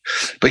forth.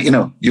 But,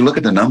 you look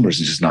at the numbers,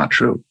 it's just not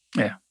true.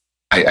 Yeah.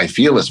 I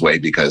feel this way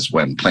because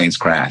when planes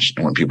crash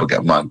and when people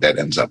get mugged, that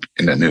ends up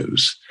in the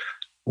news,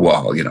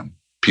 while,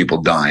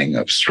 people dying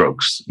of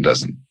strokes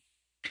doesn't.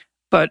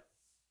 But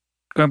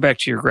going back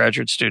to your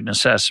graduate student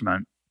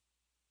assessment,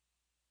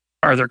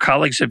 are there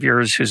colleagues of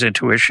yours whose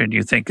intuition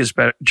you think is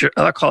better?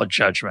 I'll call it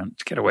judgment,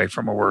 to get away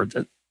from a word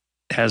that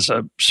has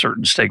a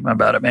certain stigma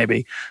about it,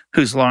 maybe,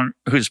 whose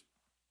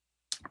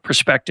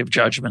perspective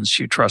judgments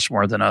you trust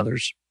more than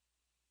others?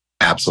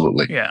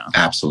 Absolutely. Yeah.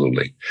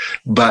 Absolutely.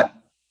 But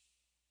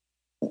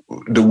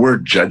the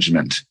word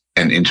judgment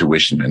and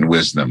intuition and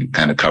wisdom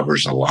kind of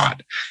covers a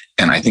lot.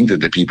 And I think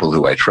that the people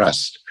who I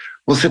trust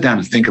will sit down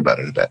and think about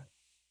it a bit.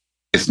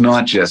 It's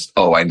not just,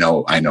 oh, I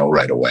know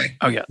right away.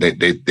 Oh yeah. They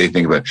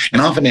think about it.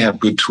 And often they have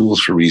good tools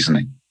for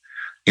reasoning.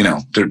 You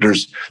know,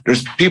 there's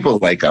people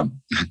like,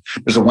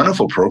 there's a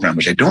wonderful program,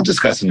 which I don't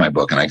discuss in my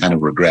book, and I kind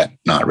of regret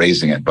not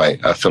raising it, by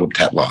Philip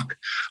Tetlock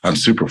on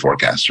super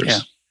forecasters. Yeah.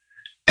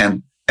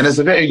 And as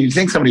you'd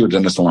think somebody would have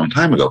done this a long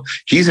time ago.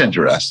 He's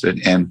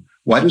interested in,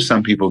 why do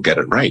some people get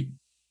it right?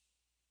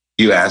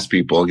 You ask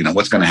people, you know,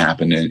 what's going to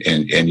happen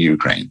in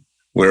Ukraine?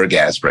 Where are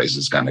gas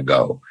prices going to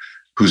go?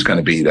 Who's going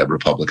to be the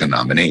Republican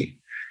nominee?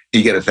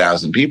 You get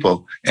 1,000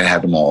 people and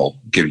have them all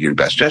give you your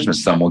best judgment.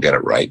 Some will get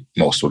it right.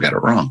 Most will get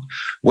it wrong.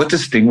 What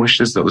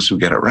distinguishes those who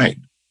get it right?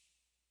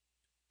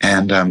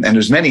 And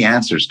there's many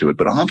answers to it,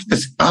 but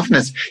often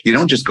it's you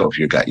don't just go for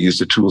your gut. Use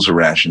the tools of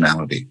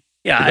rationality.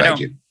 Yeah,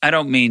 I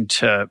don't mean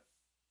to.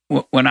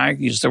 When I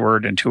use the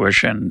word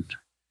intuition,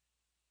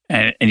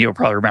 and you'll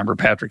probably remember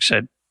Patrick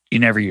said, you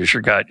never use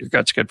your gut. Your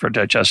gut's good for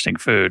digesting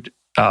food.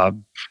 So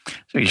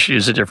you should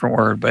use a different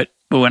word. But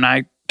when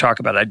I talk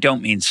about it, I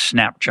don't mean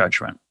snap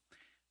judgment.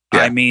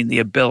 Yeah. I mean the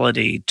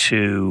ability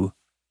to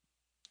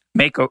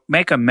make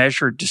a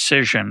measured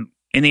decision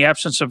in the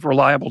absence of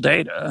reliable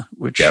data,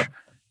 which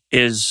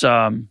is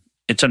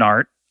it's an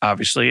art,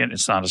 obviously, and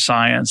it's not a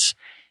science.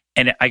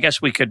 And I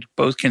guess we could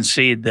both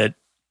concede that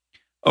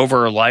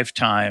over our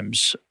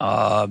lifetimes,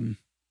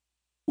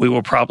 we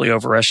will probably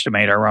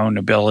overestimate our own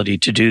ability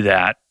to do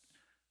that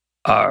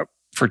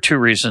for two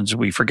reasons.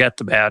 We forget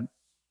the bad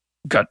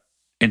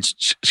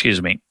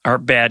our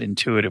bad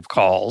intuitive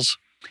calls.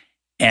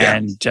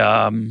 And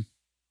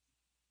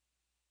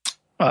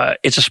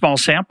it's a small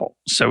sample.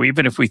 So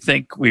even if we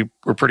think we're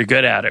pretty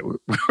good at it,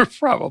 we're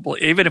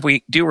probably, even if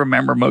we do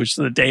remember most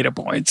of the data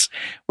points,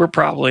 we're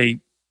probably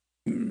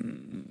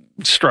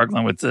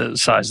struggling with the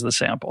size of the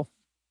sample.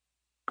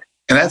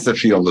 And that's the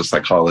field of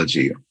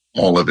psychology,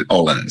 all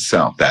in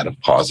itself, that of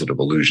positive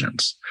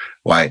illusions.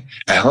 Why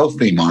a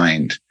healthy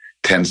mind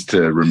tends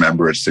to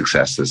remember its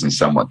successes and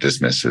somewhat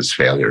dismiss its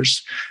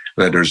failures.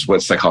 There's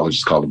what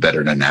psychologists call the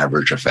better than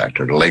average effect,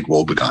 or the Lake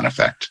Wobegon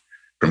effect,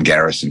 from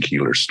Garrison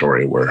Keillor's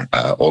story, where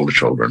all the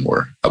children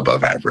were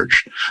above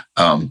average.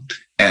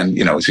 And,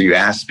 you know, so you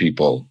ask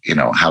people, you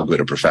know, how good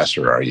a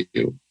professor are you?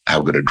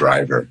 How good a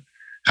driver?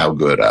 How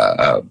good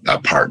a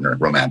partner,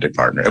 romantic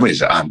partner? Everybody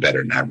says, I'm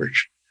better than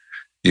average.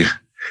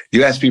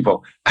 You ask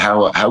people,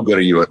 how good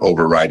are you at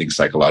overriding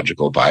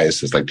psychological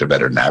biases like the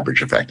better than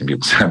average effect? And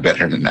people say, I'm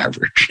better than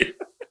average.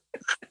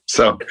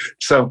 So,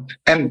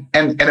 and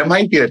it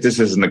might be that this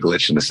isn't a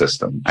glitch in the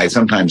system. I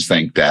sometimes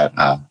think that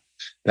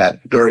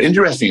there are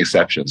interesting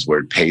exceptions where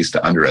it pays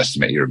to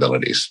underestimate your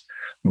abilities,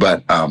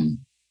 but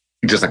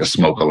just like a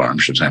smoke alarm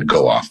should kind of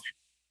go off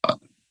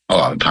a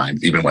lot of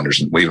times, even when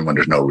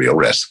there's no real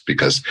risk,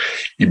 because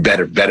you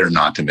better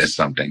not to miss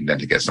something than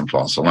to get some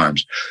false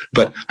alarms.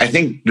 But I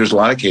think there's a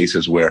lot of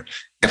cases where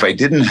if I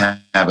didn't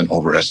have an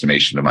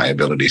overestimation of my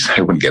abilities,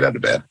 I wouldn't get out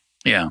of bed.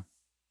 Yeah.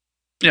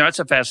 You know, it's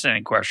a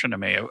fascinating question to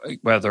me,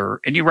 whether,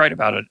 and you write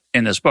about it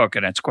in this book,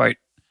 and it's quite,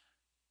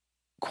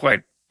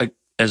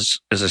 as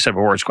I said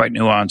before, it's quite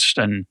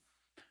nuanced, and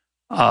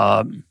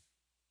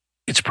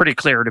it's pretty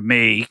clear to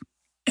me,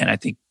 and I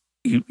think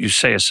you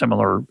have a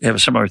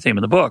similar theme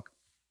in the book.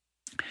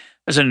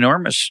 There's an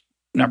enormous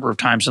number of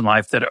times in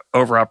life that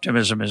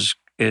over-optimism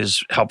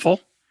is helpful,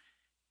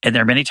 and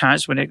there are many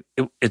times when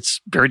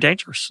it's very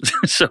dangerous.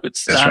 So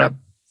it's That's not right. A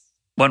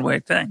one-way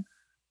thing.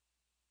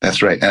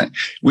 That's right. And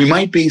we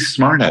might be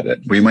smart at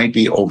it. We might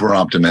be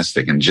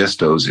over-optimistic in just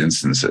those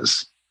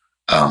instances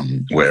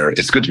where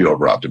it's good to be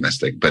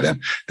over-optimistic, but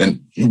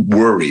then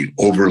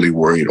overly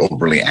worried,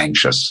 overly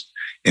anxious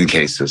in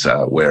cases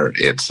where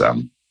it's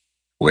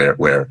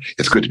where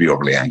it's good to be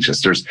overly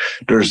anxious. There's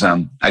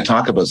I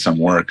talk about some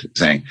work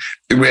saying,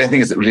 I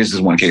think this is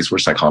one case where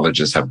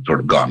psychologists have sort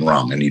of gone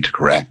wrong and need to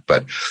correct,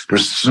 but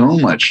there's so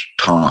much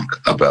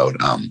talk about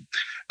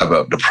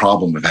the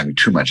problem of having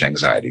too much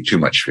anxiety, too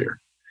much fear.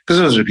 Because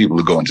those are people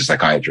who go into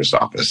psychiatrist's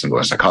office and go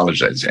to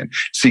psychologists and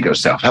seek out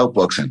self-help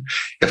books. And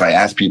if I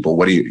ask people,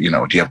 do you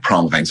have a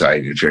problem with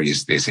anxiety and fear?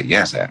 They say,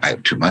 yes, I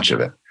have too much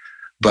of it.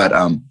 But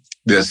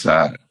this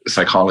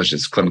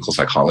clinical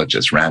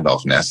psychologist,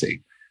 Randolph Nesse,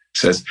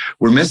 says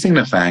we're missing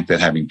the fact that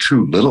having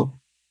too little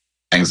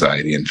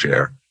anxiety and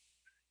fear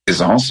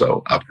is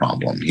also a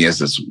problem. He has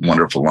this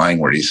wonderful line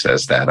where he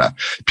says that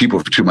people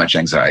with too much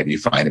anxiety, you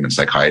find them in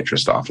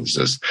psychiatrist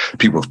offices.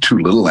 People with too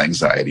little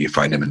anxiety, you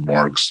find them in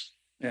morgues.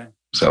 Yeah.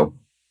 So.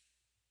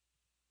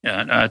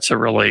 Yeah, no, it's a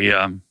really,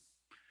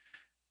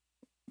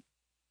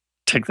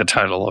 take the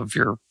title of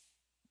your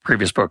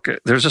previous book.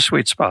 There's a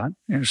sweet spot.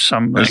 There's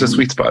a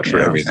sweet spot for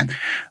everything.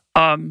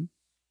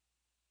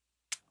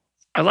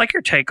 I like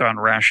your take on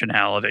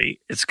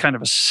rationality. It's kind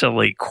of a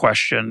silly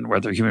question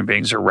whether human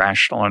beings are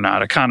rational or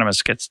not.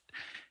 Economists get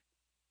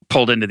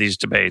pulled into these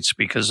debates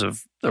because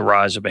of the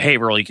rise of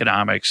behavioral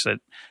economics, that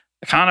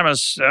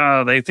economists,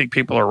 they think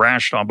people are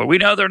rational, but we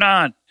know they're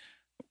not.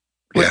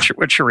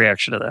 What's your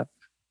reaction to that?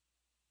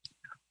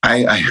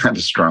 I have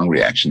a strong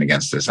reaction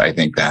against this. I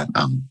think that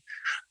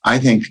I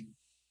think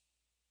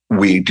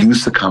we do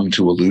succumb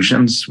to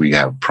illusions. We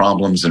have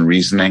problems in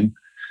reasoning.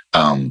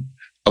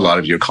 A lot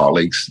of your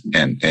colleagues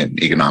in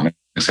economics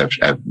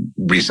have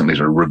recently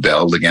sort of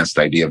rebelled against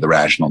the idea of the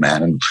rational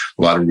man, and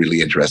a lot of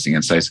really interesting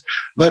insights.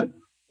 But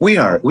we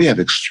have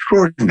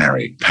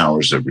extraordinary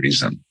powers of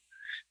reason.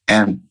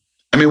 And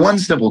I mean, one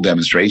simple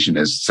demonstration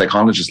is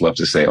psychologists love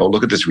to say, oh,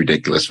 look at this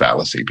ridiculous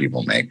fallacy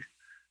people make.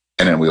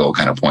 And then we all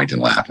kind of point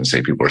and laugh and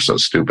say people are so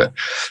stupid,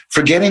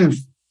 forgetting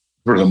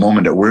for the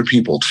moment that we're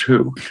people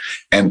too.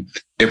 And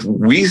if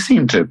we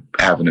seem to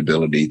have an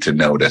ability to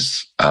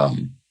notice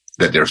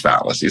that they're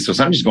fallacies, so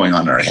something's going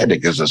on in our head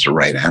that gives us a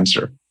right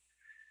answer.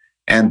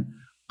 And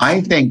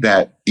I think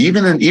that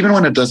even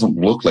when it doesn't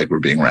look like we're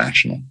being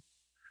rational,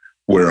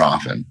 we're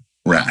often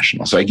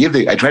rational. So I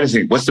try to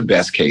say, what's the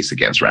best case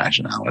against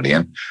rationality?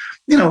 And,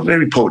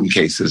 very potent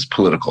cases,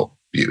 political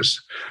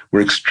views.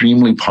 We're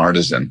extremely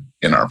partisan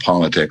in our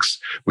politics.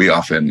 We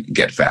often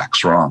get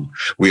facts wrong.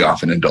 We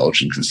often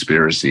indulge in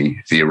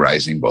conspiracy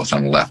theorizing both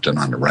on the left and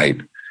on the right.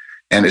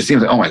 And it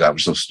seems like, oh my God, we're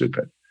so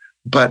stupid.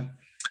 But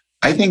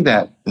I think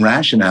that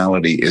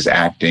rationality is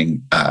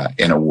acting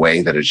in a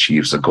way that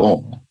achieves a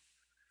goal.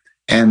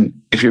 And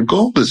if your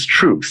goal is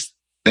truth,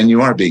 then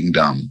you are being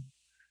dumb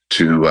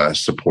to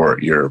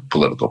support your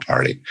political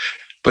party.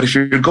 But if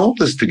your goal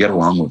is to get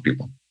along with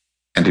people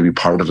and to be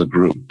part of a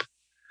group,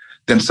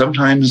 then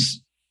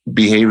sometimes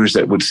behaviors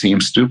that would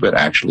seem stupid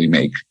actually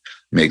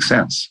make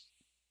sense.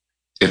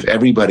 If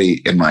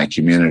everybody in my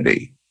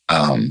community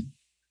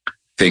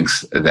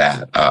thinks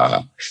that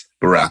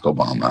Barack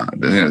Obama,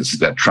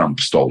 that Trump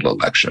stole the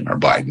election or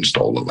Biden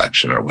stole the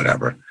election or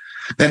whatever,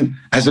 then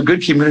as a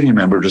good community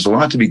member, there's a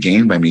lot to be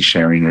gained by me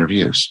sharing their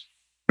views,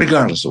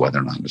 regardless of whether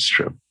or not it's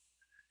true.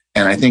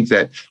 And I think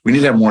that we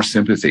need to have more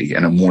sympathy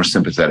and a more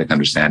sympathetic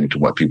understanding to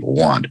what people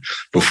want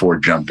before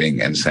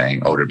jumping and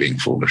saying, oh, they're being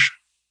foolish.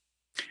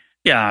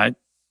 Yeah.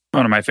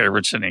 One of my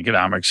favorites in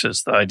economics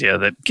is the idea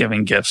that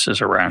giving gifts is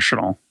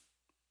irrational.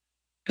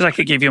 Because I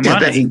could give you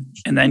money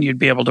and then you'd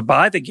be able to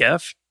buy the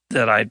gift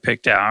that I'd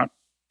picked out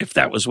if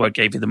that was what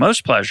gave you the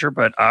most pleasure.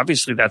 But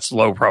obviously that's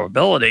low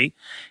probability.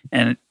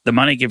 And the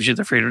money gives you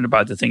the freedom to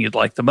buy the thing you'd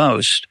like the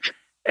most,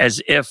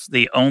 as if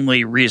the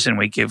only reason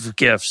we give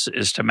gifts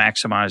is to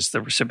maximize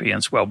the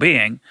recipient's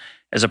well-being,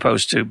 as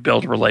opposed to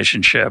build a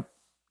relationship,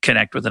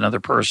 connect with another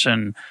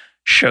person,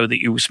 show that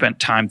you spent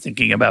time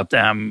thinking about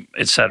them,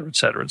 et cetera, et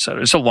cetera, et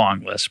cetera. It's a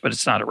long list, but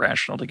it's not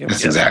irrational to give a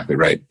gift. That's exactly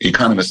right.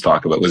 Economists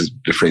talk about, was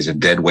the phrase a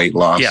dead weight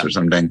loss or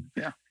something?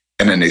 Yeah.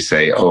 And then they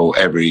say, oh,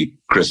 every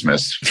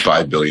Christmas,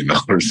 $5 billion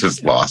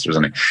is lost or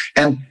something.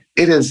 And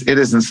it is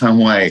in some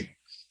way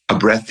a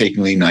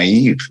breathtakingly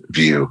naive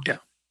view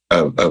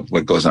of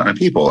what goes on in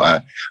people.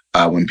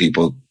 When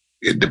people,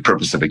 the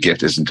purpose of a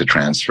gift isn't to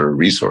transfer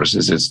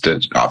resources,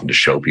 it's often to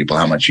show people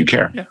how much you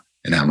care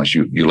and how much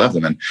you love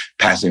them. And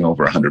passing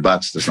over $100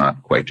 does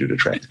not quite do the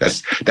trick.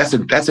 That's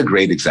a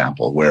great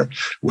example where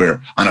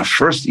on a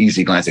first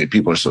easy glance,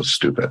 people are so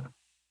stupid.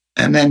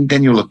 And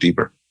then you look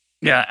deeper.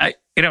 Yeah.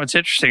 What's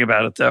interesting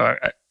about it though,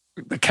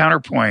 the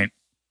counterpoint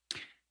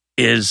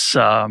is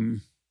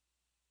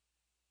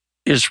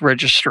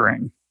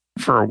registering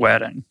for a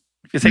wedding.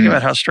 If you think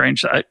about how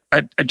strange,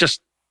 I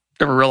just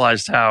never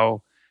realized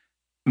how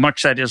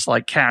much that is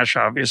like cash,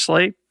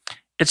 obviously.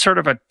 It's sort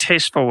of a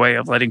tasteful way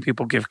of letting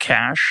people give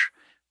cash,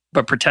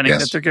 but pretending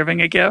that they're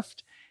giving a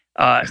gift.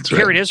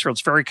 Here in Israel,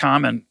 it's very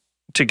common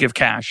to give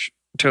cash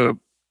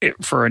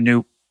for a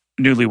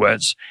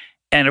newlyweds.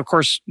 And of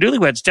course,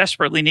 newlyweds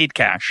desperately need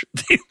cash.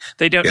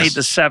 They don't need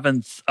the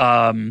seventh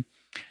crock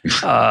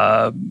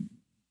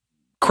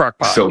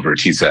pot. Silver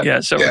tea set. Yeah,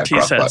 silver tea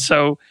set.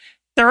 So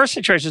there are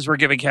situations where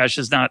giving cash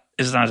is not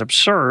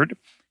absurd.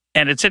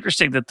 And it's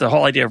interesting that the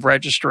whole idea of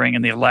registering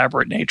and the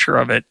elaborate nature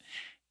of it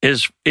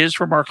is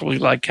remarkably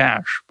like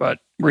cash, but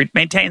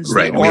maintains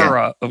the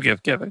aura of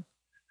gift giving.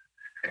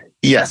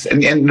 Yes,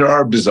 and there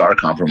are bizarre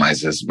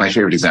compromises. My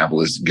favorite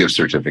example is gift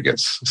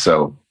certificates.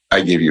 So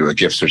I give you a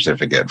gift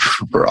certificate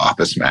for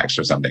Office Max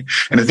or something.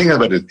 And the thing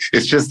about it,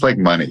 it's just like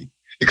money,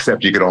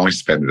 except you could only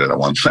spend it at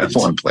one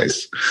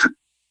place.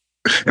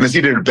 And it's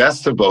either the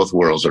best of both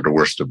worlds or the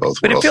worst of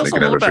both worlds. But it feels a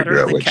little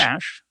better than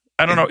cash.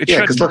 I don't know.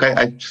 Because look,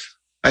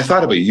 I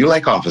thought about you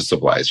like office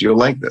supplies. You'll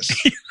like this.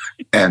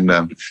 And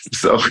but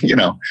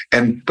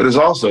it's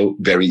also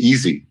very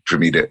easy for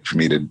me to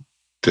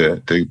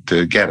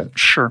get it.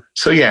 Sure.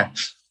 So yeah.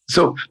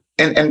 So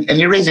and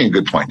you're raising a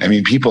good point. I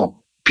mean, people.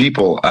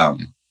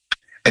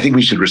 I think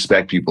we should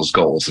respect people's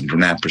goals, and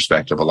from that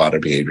perspective, a lot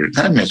of behavior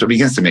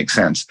begins to make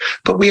sense.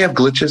 But we have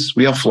glitches.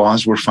 We have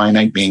flaws. We're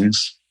finite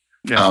beings.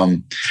 Yeah.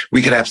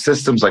 We could have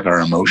systems like our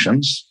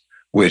emotions,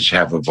 which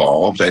have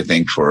evolved, I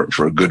think, for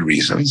good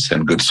reasons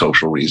and good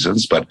social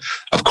reasons. But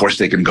of course,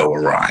 they can go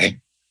awry.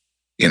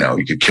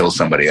 You could kill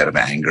somebody out of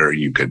anger.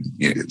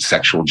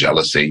 Sexual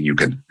jealousy.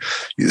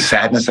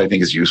 Sadness, I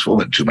think, is useful,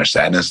 but too much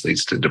sadness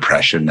leads to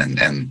depression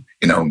and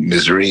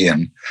misery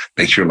and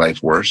makes your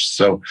life worse.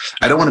 So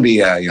I don't want to be,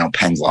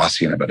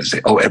 Panglossian about it,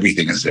 say, oh,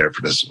 everything is there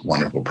for this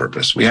wonderful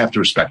purpose. We have to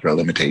respect our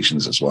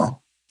limitations as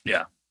well.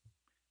 Yeah.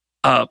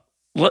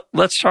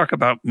 Let's talk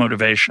about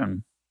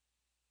motivation.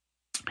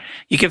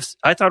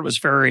 I thought it was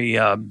very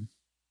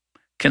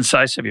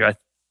concise of you.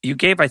 You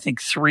gave, I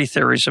think, 3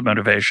 theories of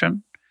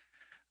motivation.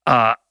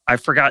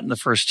 I've forgotten the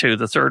first 2.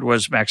 The third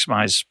was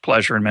maximize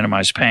pleasure and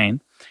minimize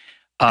pain.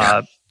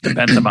 The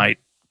Benthamite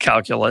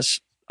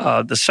calculus.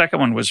 The second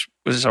one was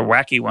a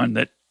wacky one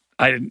that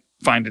I didn't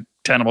find it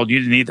tenable. You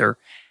didn't either.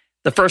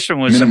 The first one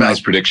was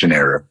minimize prediction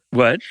error.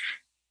 What?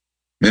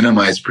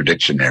 Minimize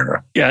prediction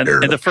error. Yeah,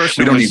 and the first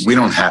one we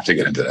don't have to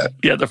get into that.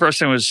 Yeah, the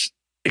first one was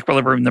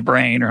equilibrium in the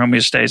brain or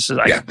homeostasis.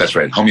 Yeah, that's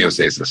right.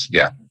 Homeostasis.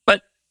 Yeah.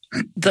 But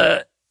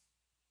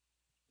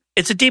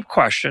it's a deep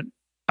question,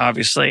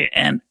 obviously,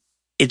 and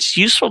it's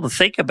useful to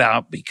think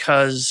about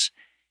because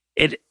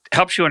it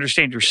helps you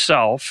understand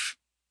yourself.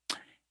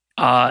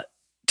 To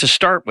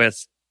start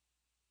with,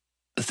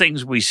 the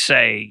things we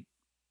say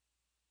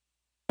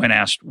when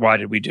asked, why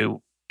did we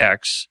do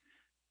X,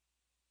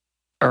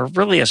 are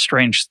really a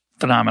strange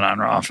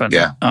phenomenon often.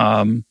 Yeah.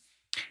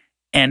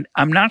 And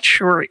I'm not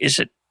sure,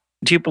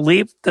 do you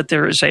believe that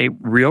there is a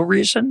real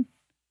reason?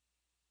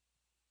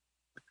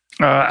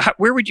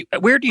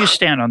 Where do you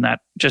stand on that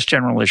just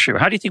general issue?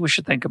 How do you think we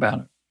should think about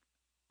it?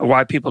 Or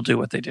why people do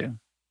what they do?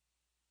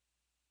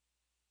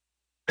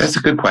 That's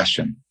a good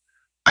question.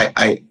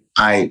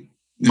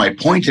 My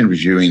point in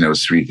reviewing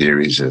those 3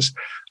 theories is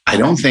I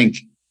don't think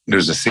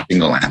there's a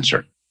single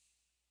answer.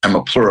 I'm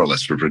a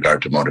pluralist with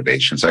regard to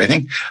motivation. So I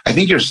think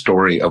your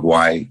story of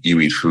why you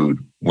eat food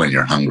when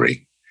you're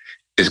hungry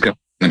is going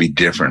to be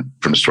different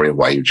from the story of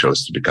why you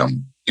chose to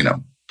become,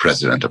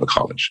 president of a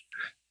college.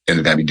 And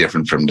it's going to be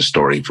different from the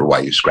story for why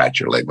you scratch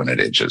your leg when it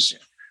itches.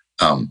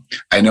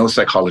 I know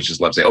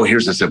psychologists love to say, oh,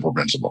 here's a simple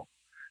principle.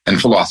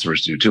 And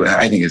philosophers do too. And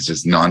I think it's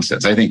just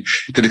nonsense. I think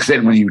to the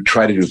extent when you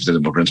try to do a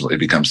simple principle, it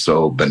becomes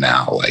so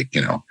banal. Like,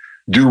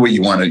 do what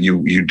you want to,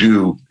 you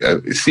do,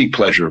 seek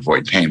pleasure,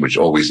 avoid pain, which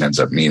always ends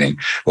up meaning,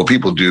 well,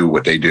 people do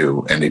what they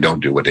do and they don't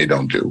do what they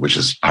don't do, which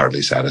is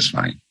hardly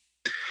satisfying.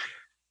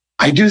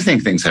 I do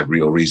think things have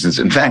real reasons.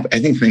 In fact, I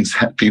think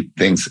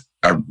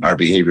our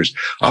behaviors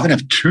often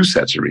have 2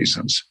 sets of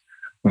reasons.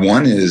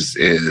 One has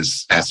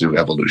to do with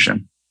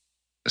evolution.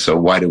 So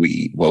why do we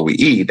eat? Well, we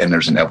eat, and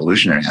there's an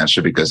evolutionary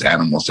answer because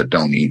animals that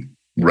don't eat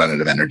run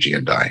out of energy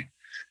and die.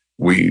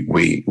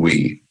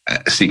 We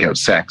seek out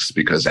sex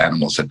because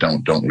animals that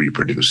don't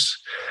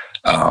reproduce,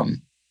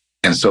 and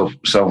so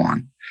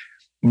on.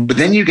 But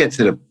then you get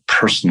to the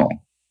personal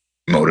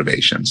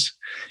motivations,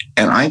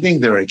 and I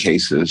think there are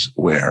cases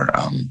where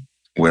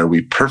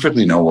we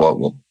perfectly know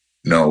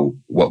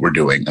what we're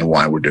doing and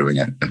why we're doing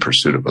it in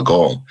pursuit of a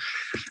goal.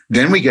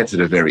 Then we get to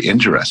the very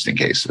interesting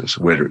cases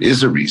where there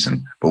is a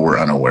reason, but we're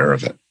unaware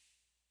of it.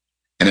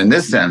 And in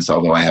this sense,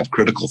 although I have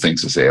critical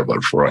things to say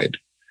about Freud,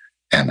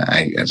 and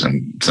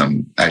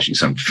some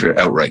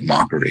outright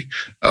mockery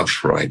of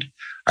Freud,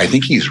 I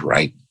think he's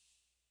right.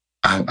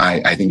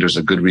 I think there's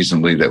a good reason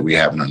to believe that we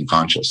have an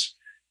unconscious,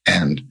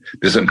 and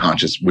this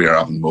unconscious, we are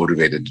often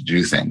motivated to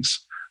do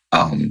things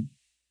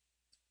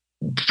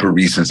for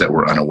reasons that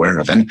we're unaware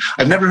of. And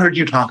I've never heard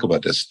you talk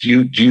about this.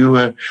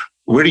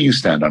 Where do you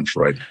stand on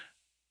Freud?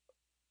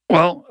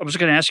 Well, I was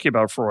going to ask you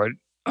about Freud.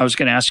 I was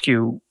going to ask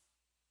you,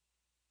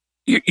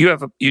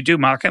 you do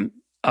mock him.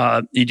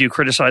 You do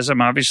criticize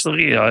him,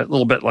 obviously, a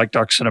little bit like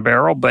ducks in a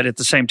barrel, but at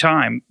the same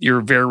time,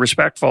 you're very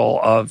respectful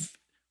of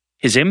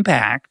his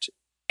impact.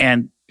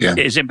 And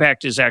his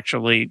impact is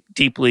actually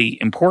deeply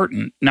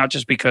important, not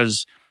just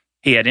because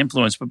he had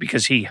influence, but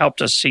because he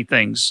helped us see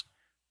things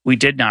we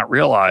did not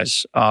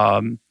realize.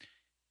 Many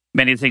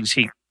of the things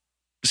he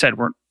said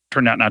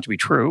turned out not to be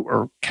true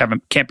or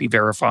can't be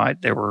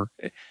verified. They were,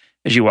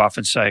 as you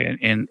often say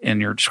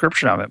in your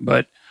description of it.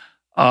 But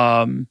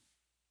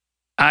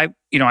I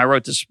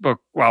wrote this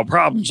book, Wild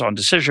Problems, on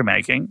decision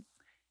making,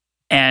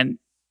 and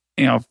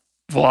a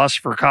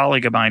philosopher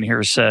colleague of mine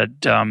here said,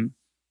 "Do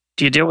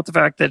you deal with the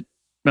fact that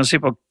most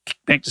people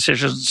make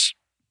decisions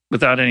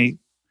without any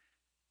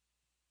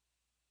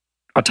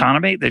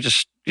autonomy?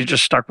 You're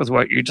just stuck with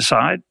what you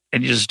decide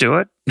and you just do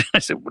it?" I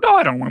said, "No,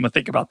 I don't want to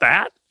think about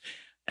that."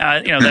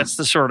 That's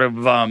the sort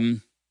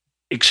of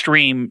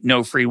extreme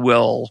no free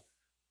will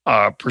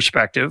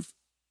perspective,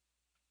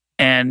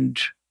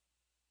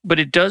 but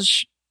it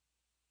does.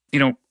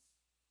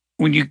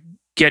 When you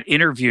get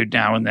interviewed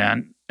now and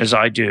then, as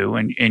I do,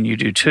 and you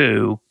do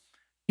too,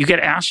 you get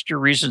asked your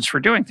reasons for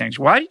doing things.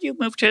 Why did you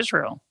move to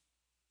Israel?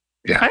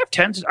 Yeah. I have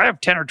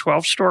 10 or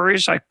 12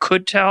 stories I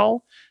could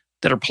tell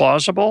that are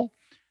plausible.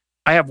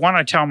 I have one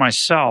I tell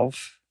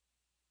myself,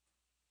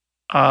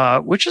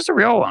 which is the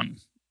real one.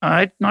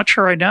 I'm not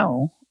sure I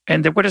know.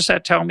 And what does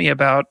that tell me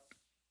about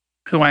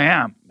who I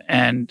am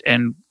and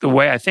the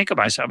way I think of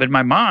myself? In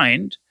my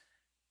mind,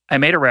 I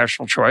made a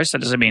rational choice.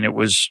 That doesn't mean it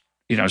was,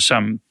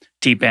 some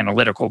deep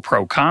analytical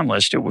pro-con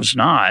list. It was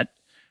not.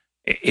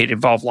 It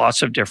involved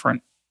lots of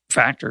different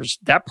factors.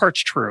 That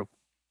part's true.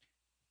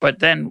 But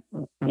then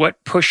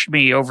what pushed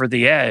me over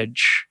the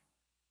edge,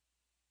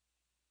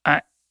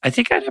 I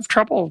think I'd have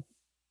trouble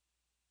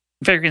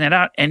figuring that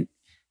out. And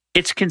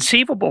it's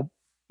conceivable,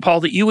 Paul,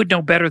 that you would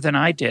know better than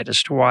I did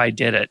as to why I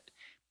did it.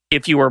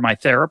 If you were my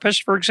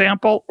therapist, for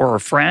example, or a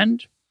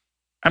friend,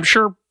 I'm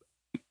sure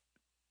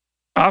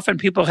often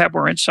people have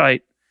more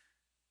insight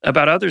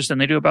about others than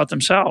they do about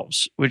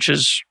themselves, which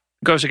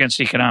goes against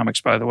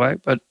economics, by the way.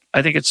 But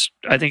I think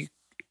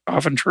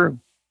often true.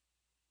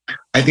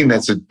 I think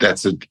that's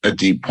a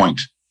deep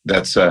point.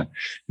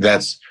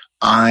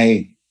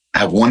 I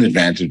have one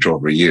advantage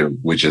over you,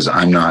 which is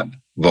I'm not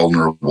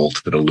vulnerable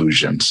to the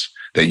delusions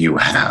that you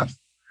have.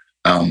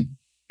 To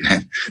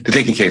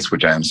take a case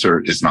which I am sure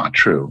is not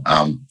true,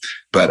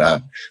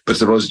 but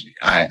suppose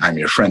I'm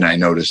your friend and I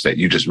notice that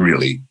you just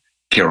really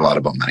care a lot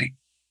about money,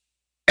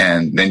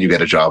 and then you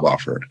get a job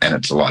offer and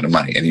it's a lot of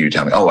money, and you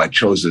tell me, "Oh, I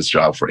chose this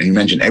job and you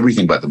mention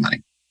everything but the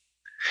money,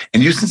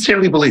 and you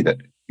sincerely believe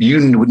it.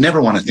 You would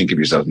never want to think of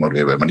yourself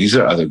motivated by money. These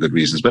are other good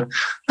reasons, but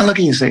I look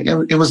at you and say,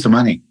 it was the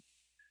money.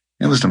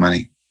 It was the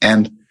money,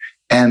 and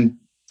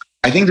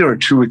I think there are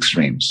two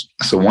extremes.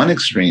 So one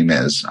extreme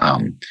is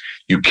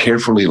you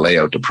carefully lay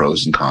out the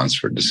pros and cons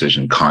for a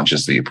decision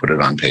consciously. You put it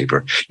on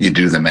paper. You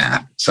do the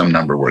math. Some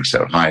number works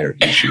out higher.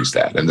 You choose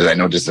that. And I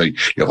know just you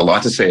have a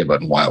lot to say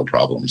about wild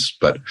problems,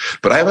 but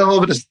I have a little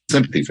bit of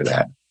sympathy for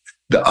that.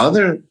 The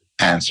other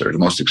answer, the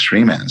most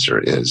extreme answer,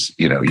 is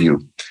you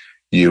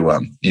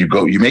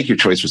make your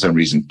choice for some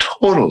reason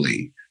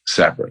totally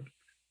separate.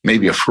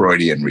 Maybe a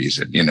Freudian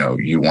reason.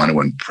 You want to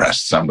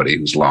impress somebody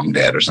who's long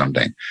dead or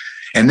something.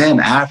 And then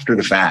after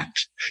the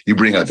fact, you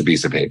bring out the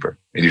piece of paper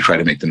and you try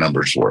to make the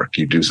numbers work.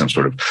 You do some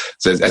sort of,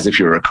 as if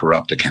you're a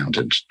corrupt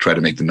accountant, try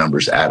to make the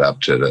numbers add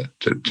up to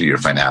your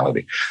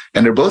finality.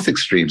 And they're both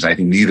extremes. I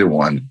think neither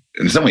one,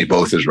 in some way,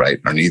 both is right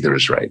or neither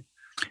is right.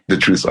 The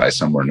truth lies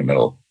somewhere in the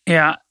middle.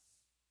 Yeah.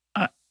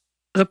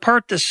 The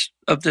part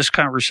of this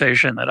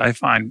conversation that I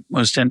find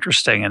most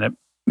interesting, and it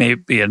may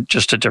be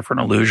just a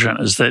different illusion,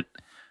 is that,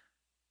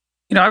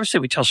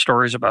 obviously we tell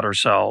stories about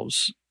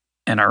ourselves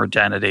and our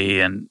identity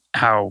and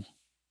how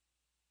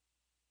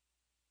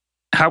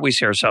we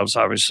see ourselves,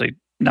 obviously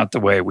not the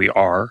way we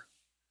are.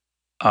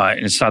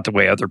 And it's not the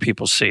way other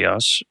people see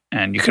us.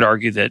 And you could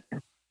argue that,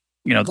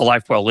 the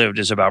life well lived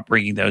is about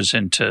bringing those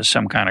into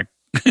some kind of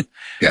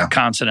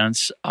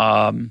consonance.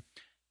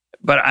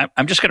 But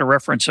I'm just going to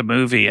reference a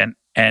movie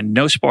and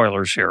no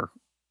spoilers here.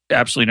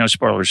 Absolutely no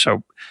spoilers.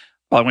 So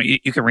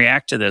you can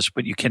react to this,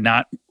 but you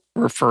cannot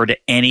refer to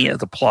any of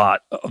the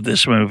plot of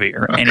this movie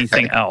or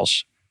anything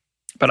else.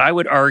 But I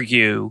would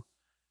argue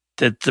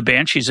that The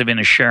Banshees of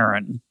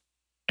Inisherin,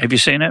 have you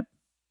seen it?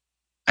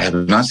 I have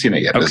not seen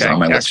it yet. Okay, on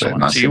my excellent.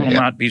 List. So you will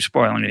not be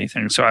spoiling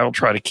anything, so I will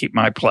try to keep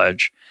my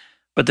pledge.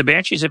 But The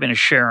Banshees of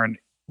Inisherin,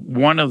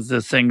 one of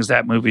the things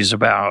that movie is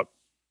about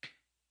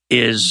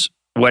is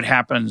what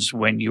happens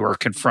when you are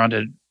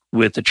confronted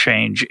with a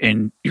change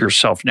in your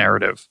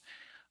self-narrative,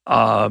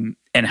 and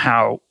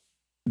how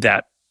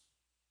that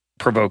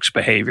provokes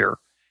behavior.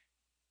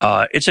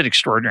 It's an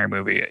extraordinary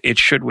movie. It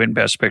should win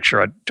Best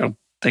Picture. I don't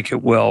think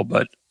it will,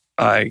 but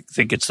I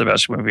think it's the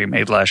best movie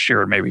made last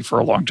year and maybe for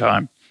a long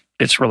time.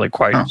 It's really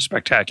quite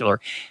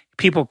spectacular.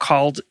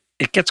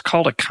 It gets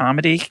called a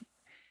comedy.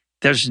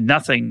 There's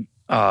nothing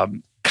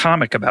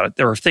comic about it.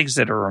 There are things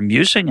that are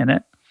amusing in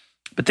it,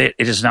 but it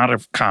is not a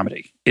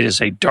comedy. It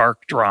is a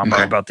dark drama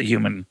about the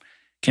human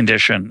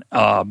condition,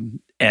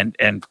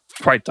 and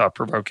quite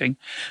thought-provoking.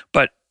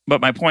 But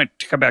my point,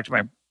 to come back to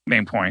my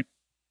main point,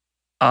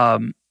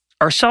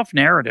 our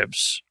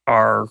self-narratives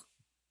are,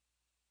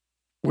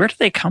 where do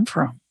they come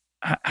from?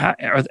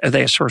 Are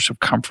they a source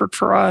of comfort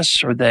for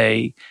us?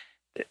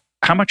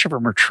 How much of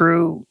them are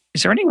true?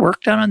 Is there any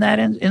work done on that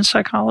in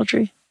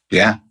psychology?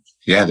 Yeah,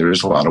 there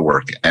is a lot of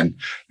work. And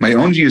my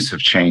own views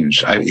have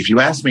changed. If you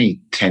asked me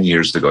 10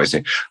 years ago, I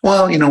say,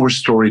 well, we're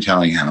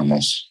storytelling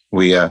animals.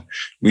 We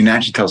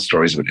naturally tell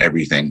stories about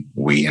everything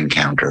we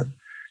encounter.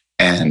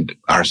 And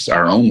our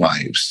own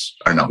lives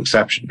are no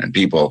exception. And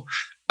people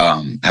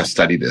have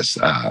studied this.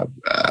 A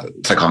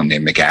psychologist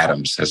named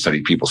McAdams has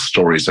studied people's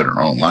stories in their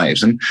own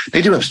lives, and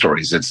they do have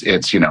stories. It's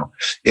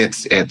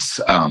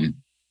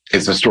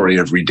a story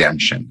of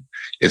redemption.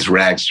 It's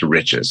rags to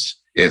riches.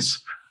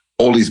 It's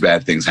all these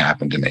bad things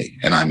happen to me,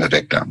 and I'm a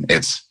victim.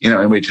 It's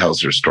everybody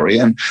tells their story,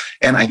 and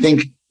I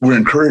think we're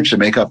encouraged to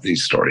make up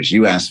these stories.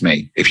 You asked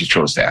me, if you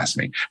chose to ask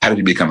me, how did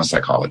you become a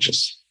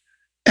psychologist?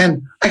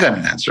 And I got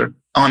an answer.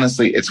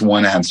 Honestly, it's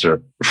one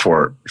answer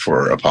for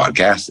a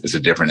podcast. It's a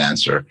different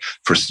answer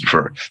for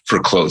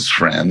close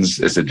friends.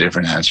 It's a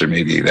different answer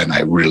maybe than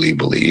I really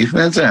believe.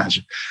 That's an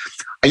answer.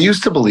 I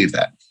used to believe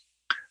that.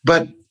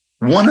 But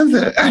one of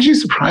the actually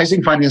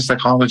surprising findings in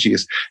psychology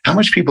is how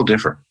much people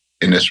differ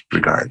in this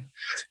regard.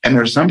 And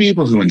there are some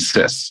people who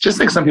insist, just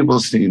like some people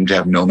seem to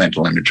have no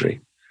mental imagery,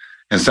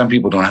 and some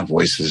people don't have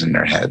voices in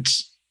their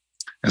heads,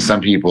 and some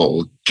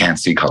people can't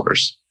see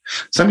colors.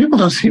 Some people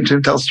don't seem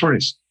to tell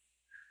stories.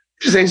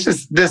 It's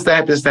just this,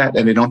 that,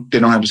 and they don't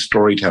have a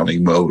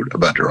storytelling mode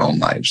about their own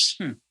lives,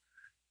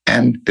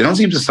 and they don't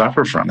seem to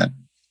suffer from it.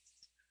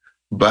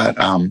 But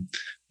I'm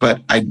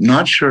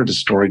not sure the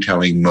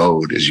storytelling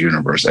mode is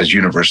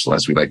universal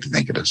as we like to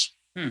think it is.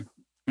 Well,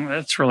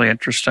 that's really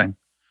interesting.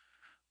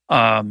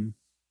 But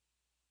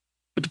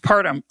the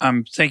part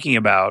I'm thinking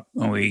about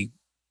when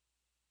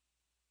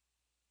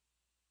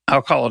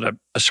I'll call it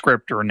a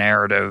script or a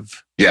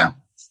narrative. Yeah.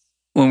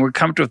 When we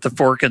come to the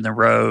fork in the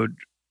road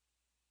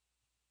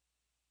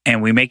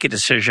and we make a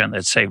decision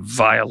that, say,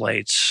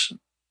 violates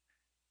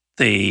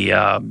the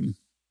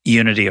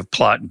unity of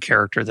plot and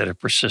character that have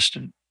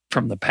persisted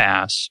from the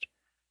past,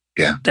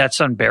 that's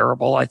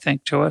unbearable, I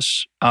think, to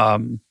us.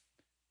 And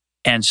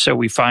so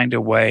we find a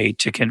way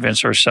to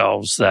convince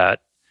ourselves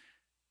that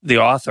the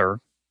author,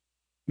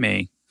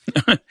 me,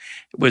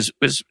 was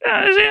it's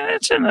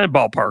in the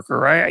ballpark,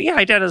 or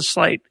I did a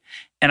slight,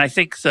 and I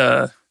think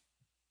I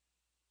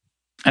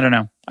don't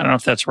know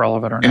if that's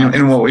relevant or not.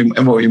 And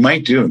what we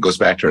might do, and goes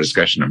back to our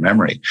discussion of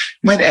memory,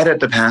 we might edit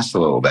the past a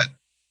little bit.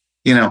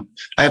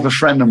 I have a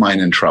friend of mine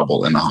in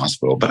trouble in the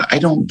hospital, but I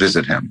don't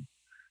visit him.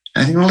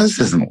 And I think, well, this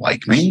isn't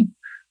like me,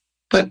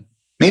 but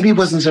maybe he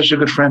wasn't such a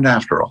good friend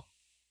after all.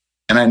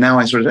 And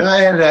I sort of,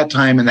 I had that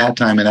time and that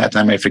time and that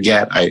time. I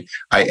forget. I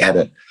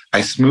edit.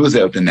 I smooth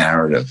out the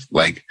narrative.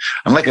 Like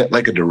I'm like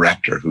a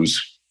director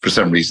who's, for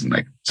some reason,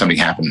 like something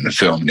happened in the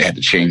film and they had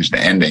to change the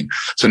ending.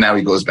 So now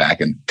he goes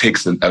back and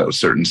takes out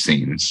certain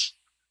scenes,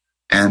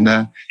 and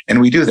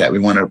we do that. We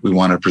want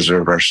to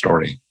preserve our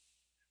story.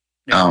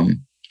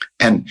 And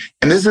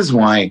this is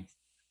why.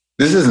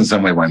 This is in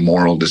some way why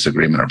moral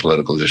disagreement or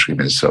political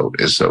disagreement is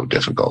so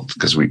difficult,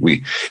 because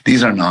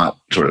these are not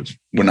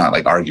we're not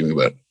like arguing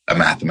about a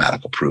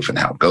mathematical proof and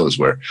how it goes.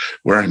 We're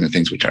arguing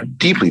things which are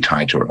deeply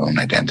tied to our own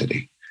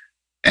identity,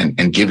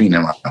 and giving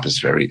them up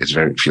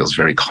feels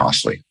very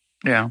costly.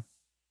 Yeah.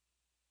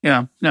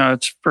 No,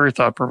 it's very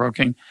thought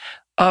provoking.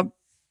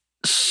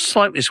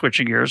 Slightly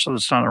switching gears, so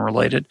it's not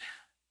unrelated.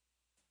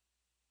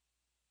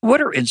 What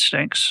are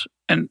instincts,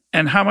 and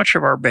how much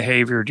of our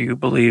behavior do you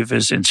believe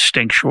is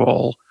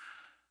instinctual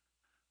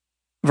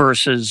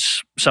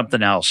versus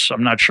something else?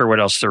 I'm not sure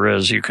what else there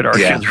is. You could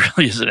argue there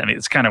really isn't any.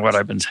 It's kind of what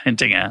I've been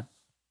hinting at.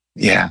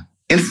 Yeah.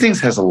 Instincts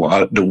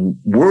the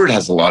word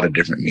has a lot of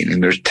different meaning.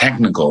 There's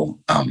technical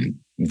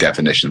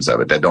definitions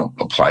of it that don't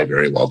apply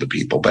very well to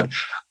people. But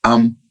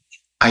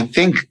I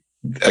think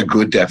a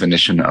good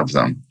definition of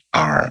them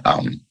are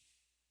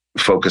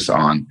focus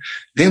on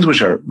things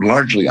which are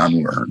largely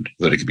unlearned,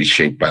 that it could be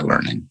shaped by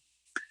learning.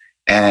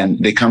 And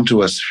they come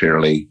to us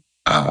fairly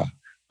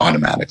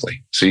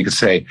automatically. So you could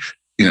say,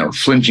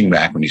 flinching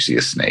back when you see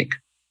a snake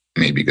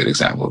may be a good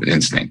example of an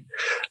instinct.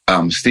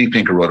 Steve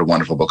Pinker wrote a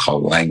wonderful book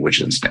called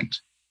Language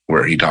Instinct,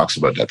 where he talks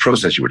about that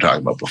process you were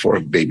talking about before,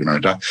 baby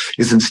learning talk.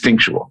 It's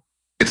instinctual.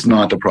 It's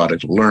not the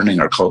product of learning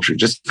or culture. It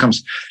just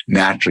comes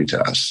naturally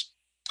to us.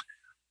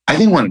 I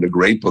think one of the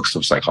great books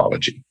of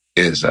psychology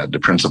is the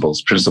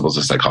Principles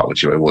of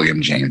Psychology by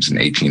William James in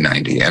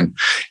 1890. And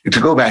to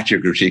go back to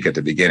your critique at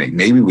the beginning,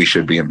 maybe we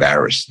should be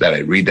embarrassed that I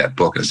read that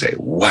book and say,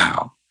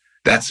 wow,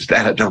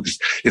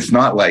 it's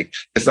not like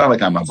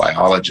I'm a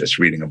biologist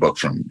reading a book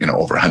from,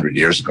 over 100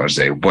 years ago and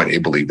say, boy, they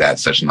believe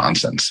that's such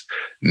nonsense.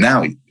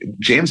 Now,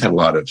 James had a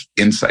lot of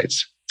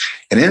insights.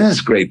 And in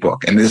this great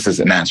book, and this is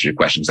an answer to your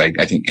questions, I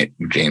think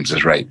James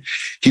is right.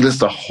 He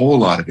lists a whole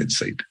lot of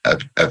insight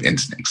of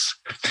instincts.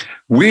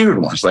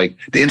 Weird ones, like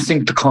the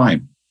instinct to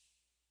climb,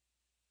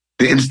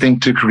 the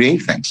instinct to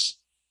create things,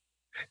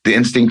 the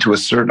instinct to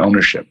assert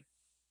ownership,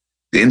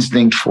 the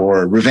instinct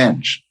for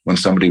revenge when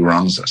somebody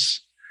wrongs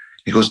us.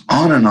 It goes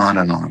on and on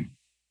and on.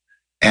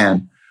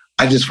 And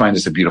I just find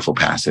this a beautiful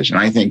passage. And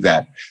I think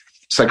that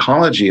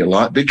psychology,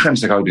 big trend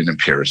psychology and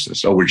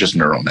empiricists, we're just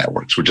neural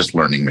networks. We're just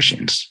learning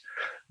machines.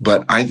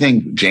 But I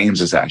think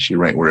James is actually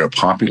right. We're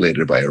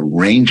populated by a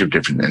range of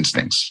different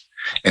instincts,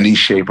 and these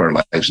shape our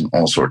lives in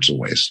all sorts of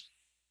ways.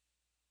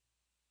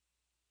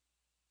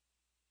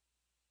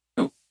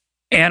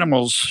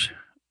 Animals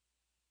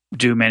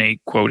do many,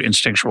 quote,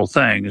 instinctual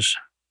things.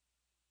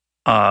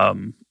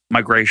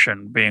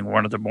 Migration being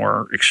one of the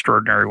more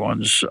extraordinary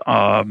ones.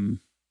 Learning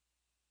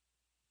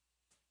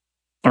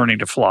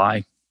to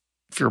fly.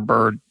 If you're a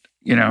bird,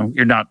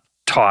 you're not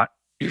taught.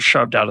 You're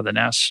shoved out of the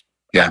nest.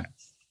 Yeah.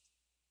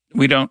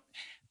 We don't,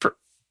 I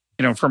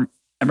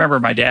remember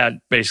my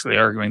dad basically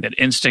arguing that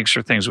instincts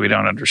are things we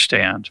don't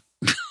understand.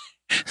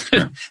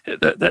 Yeah.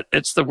 that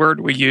it's the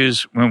word we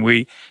use when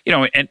we,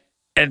 for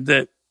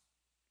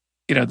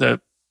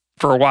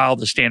a while,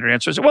 the standard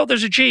answer is, well,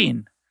 there's a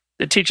gene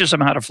that teaches them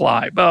how to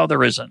fly. Well,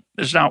 there isn't.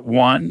 There's not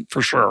one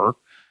for sure.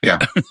 Yeah.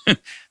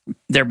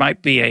 There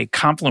might be a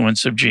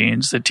confluence of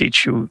genes that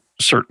teach you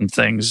certain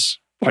things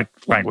like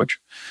language.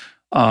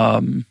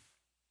 But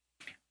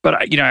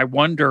I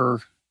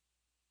wonder,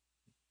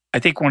 I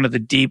think one of the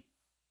deep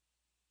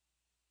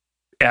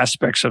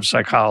aspects of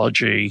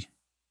psychology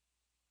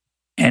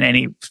and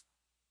any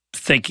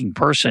thinking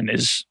person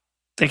is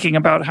thinking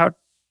about how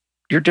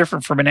you're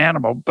different from an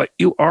animal, but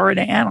you are an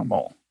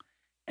animal.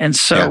 And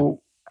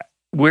so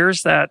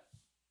where's that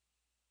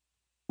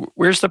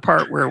Where's the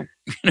part where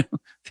that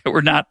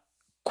we're not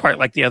quite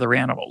like the other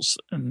animals?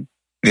 And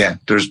yeah,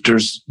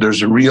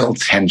 there's a real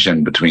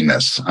tension between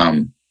this.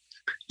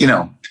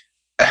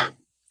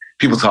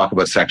 People talk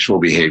about sexual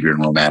behavior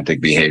and romantic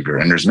behavior,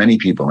 and there's many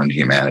people in the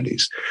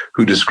humanities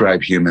who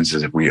describe humans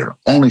as if we are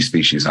only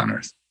species on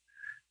Earth.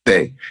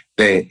 They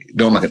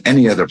don't look at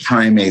any other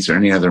primates or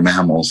any other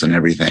mammals and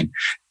everything.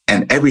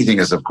 And everything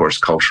is, of course,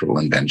 cultural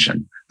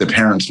invention. The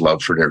parents'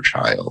 love for their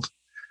child,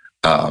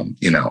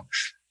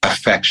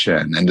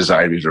 affection and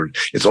desire to be heard.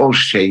 It's all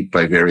shaped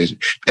by various,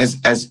 as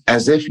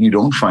if you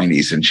don't find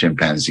these in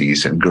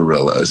chimpanzees and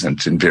gorillas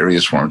and in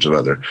various forms of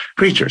other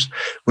creatures.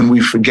 When we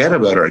forget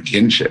about our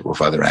kinship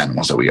with other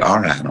animals, that we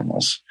are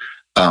animals,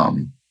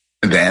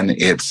 then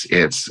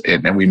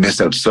and we miss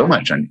out so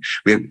much. And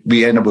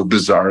we end up with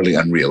bizarrely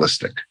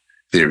unrealistic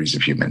theories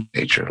of human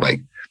nature,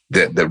 like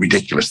the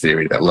ridiculous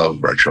theory that love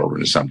of our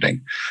children is something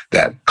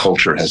that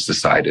culture has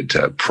decided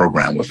to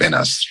program within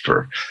us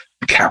for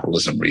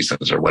capitalism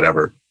reasons or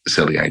whatever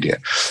silly idea.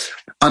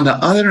 On the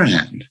other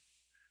hand,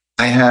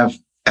 I have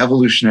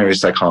evolutionary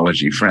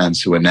psychology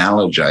friends who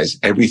analogize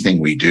everything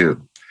we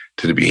do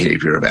to the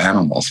behavior of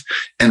animals.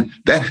 And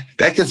that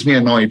gets me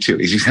annoyed too.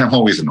 I'm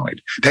always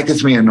annoyed. That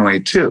gets me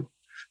annoyed too,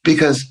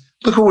 because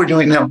look what we're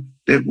doing now.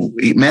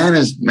 Man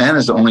is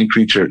the only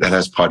creature that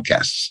has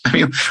podcasts. I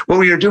mean, what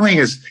we are doing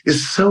is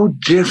so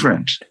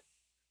different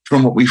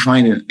from what we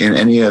find in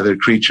any other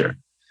creature,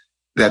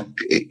 that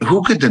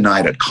who could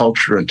deny that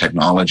culture and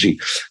technology,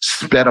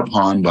 sped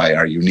upon by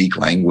our unique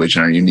language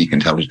and our unique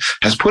intelligence,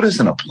 has put us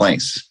in a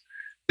place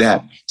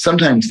that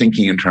sometimes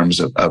thinking in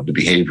terms of the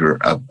behavior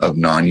of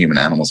non-human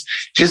animals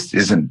just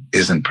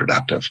isn't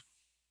productive.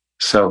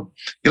 So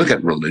you look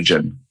at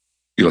religion,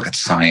 you look at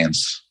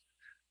science,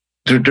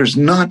 there's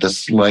not the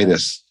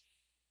slightest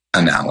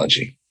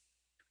analogy.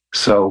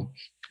 So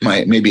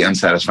my maybe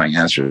unsatisfying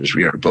answer is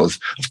we are both.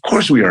 Of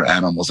course we are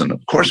animals, and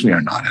of course we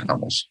are not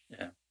animals.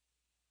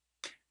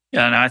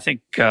 Yeah, and I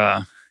think,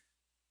 And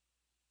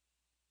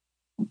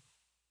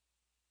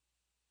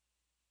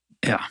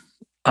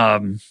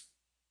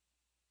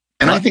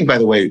I think, by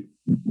the way,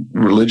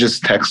 religious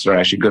texts are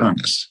actually good on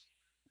this.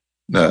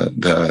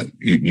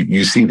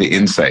 You see the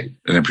insight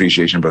and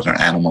appreciation of both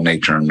our animal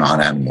nature and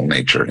non-animal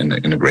nature in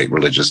the great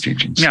religious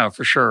teachings. Yeah,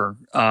 for sure.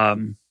 I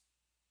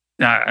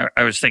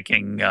was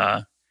thinking,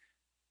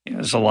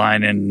 there's a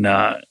line in,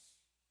 I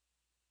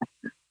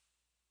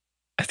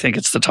think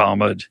it's the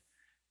Talmud.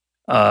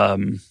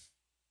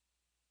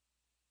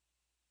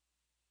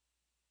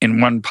 In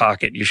one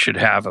pocket, you should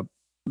have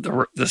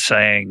the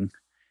saying,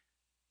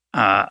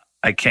 I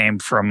came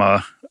from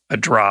a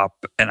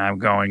drop and I'm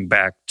going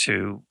back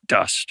to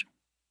dust.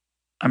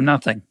 I'm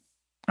nothing.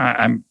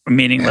 I'm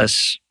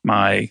meaningless.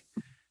 Yeah.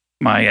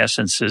 My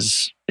essence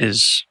is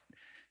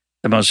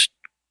the most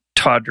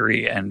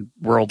tawdry and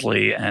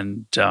worldly.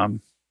 And the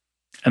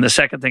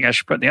second thing I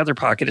should put in the other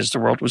pocket is the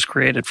world was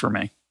created for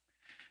me,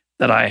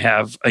 that I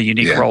have a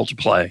unique role to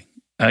play.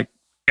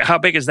 How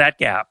big is that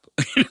gap?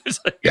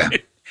 Yeah.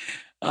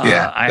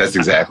 That's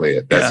exactly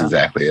it. That's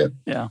exactly it.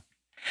 Yeah.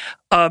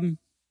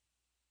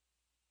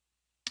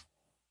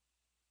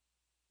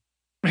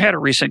 We had a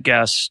recent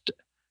guest,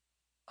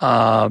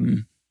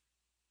 Anna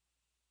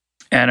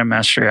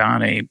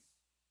Mastriani,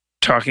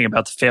 talking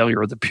about the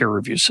failure of the peer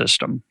review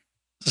system.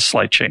 It's a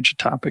slight change of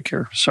topic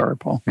here. Sorry,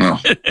 Paul.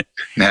 Oh.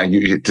 Now,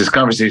 this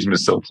conversation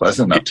was so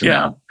pleasant up to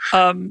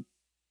now.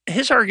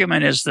 His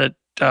argument is that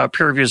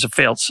peer review is a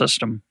failed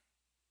system.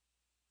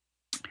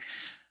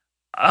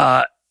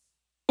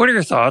 What are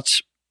your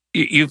thoughts?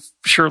 You've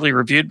surely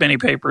reviewed many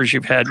papers.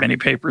 You've had many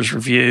papers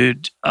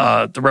reviewed.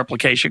 The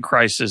replication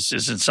crisis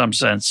is, in some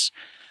sense,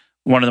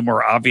 one of the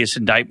more obvious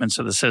indictments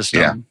of the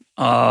system.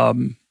 Yeah.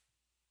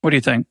 What do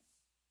you think?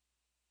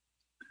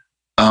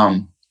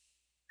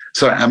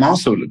 So I'm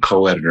also the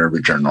co-editor of a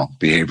journal,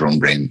 Behavioral and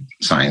Brain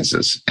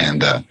Sciences,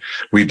 and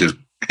we do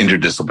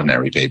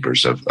interdisciplinary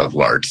papers of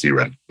large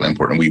theoretical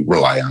import, and we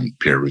rely on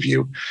peer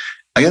review.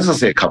 I guess I'll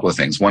say a couple of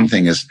things. One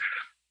thing is,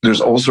 there's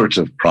all sorts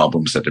of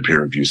problems that the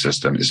peer review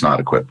system is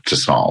not equipped to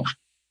solve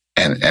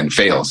and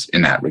fails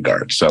in that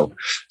regard. So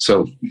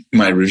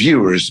my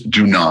reviewers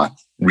do not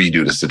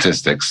redo the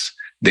statistics.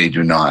 They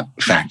do not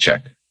fact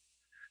check.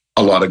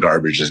 A lot of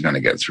garbage is going to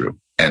get through,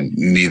 and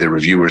neither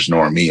reviewers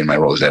nor me in my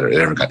role as editor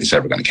is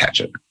ever going to catch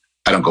it.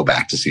 I don't go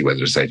back to see whether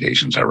the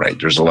citations are right.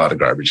 There's a lot of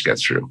garbage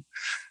gets through.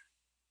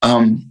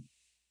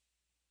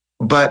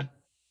 But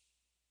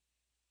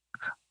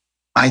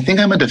I think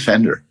I'm a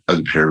defender of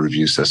the peer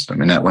review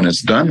system, in that when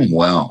it's done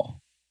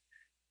well,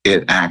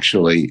 it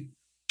actually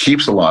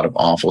keeps a lot of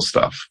awful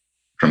stuff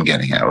from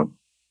getting out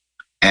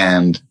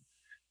and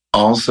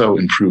also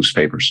improves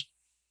papers.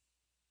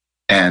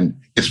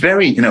 And it's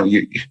very,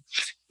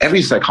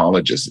 every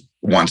psychologist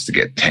wants to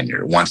get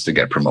tenure, wants to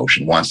get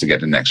promotion, wants to get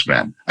the next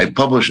grant. I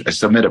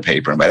submit a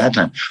paper, and by that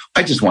time,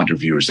 I just want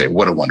reviewers to say,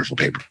 what a wonderful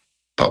paper.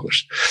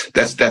 Published.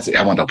 That's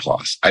I want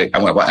applause. I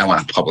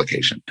want a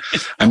publication.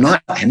 I'm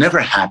never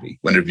happy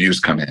when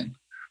reviews come in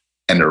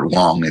and they're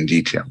long and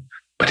detailed,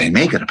 but they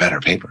make it a better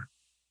paper.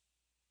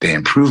 They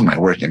improve my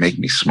work and make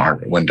me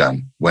smarter when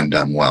done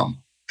well.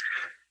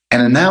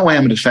 And in that way,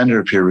 I'm a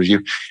defender of peer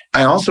review.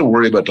 I also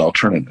worry about the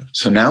alternative.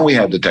 So now we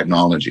have the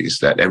technologies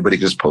that everybody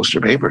can just post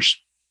their papers.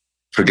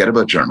 Forget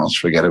about journals,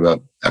 forget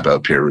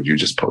about peer review,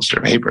 just post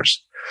their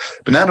papers.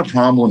 But now the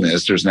problem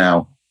is there's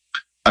now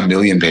 1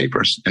 million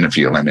papers in a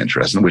field I'm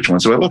interested in. Which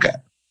ones do I look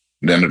at?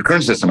 Then in the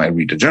current system, I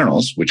read the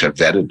journals, which have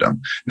vetted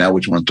them. Now,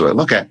 which ones do I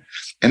look at?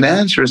 And the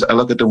answer is I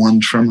look at the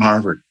ones from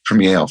Harvard,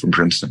 from Yale, from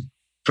Princeton,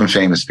 from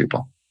famous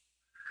people.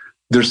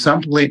 There's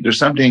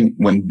something,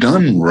 when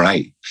done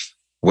right,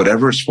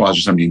 whatever is flawed,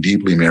 there's something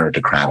deeply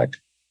meritocratic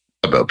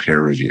about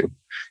peer review.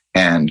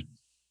 And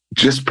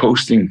just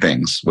posting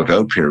things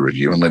without peer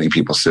review and letting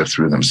people sift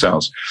through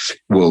themselves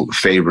will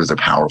favor the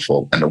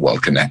powerful and the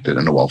well-connected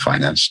and the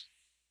well-financed.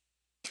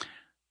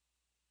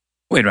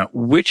 Wait a minute.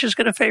 Which is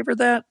going to favor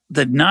that?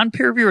 The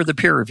non-peer review or the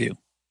peer review?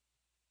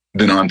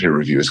 The non-peer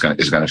review is going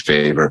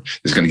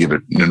to give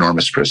it an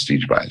enormous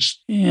prestige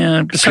bias.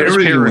 Yeah, so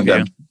peer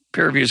review.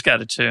 Peer review's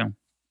got it too.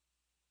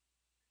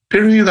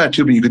 Peer review got it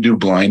too, but you could do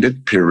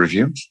blinded peer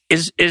review.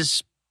 Is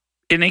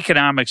in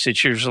economics,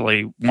 it's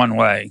usually one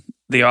way.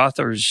 The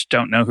authors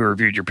don't know who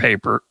reviewed their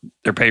paper,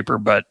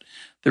 but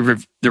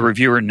the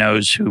reviewer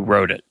knows who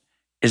wrote it.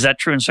 Is that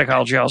true in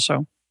psychology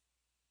also?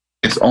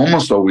 It's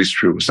almost always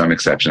true, with some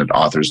exception, that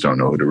authors don't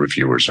know who the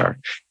reviewers are.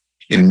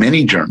 In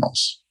many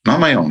journals,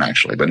 not my own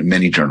actually, but in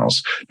many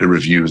journals, the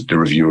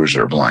reviewers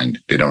are blind.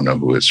 They don't know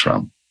who it's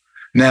from.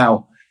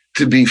 Now,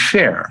 to be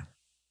fair,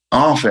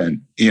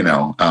 often,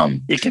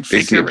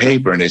 they see a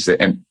paper and they say,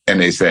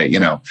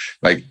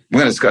 like, we're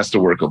going to discuss the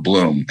work of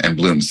Bloom and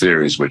Bloom's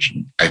theories, which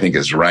I think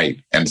is right,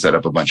 and set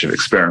up a bunch of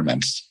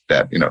experiments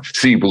that,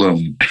 see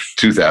Bloom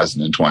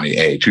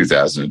 2020A,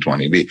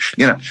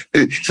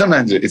 2020B.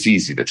 Sometimes it's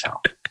easy to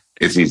tell.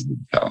 It's easy to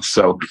tell.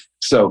 So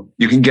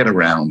you can get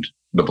around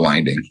the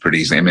blinding pretty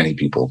easily. And many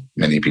people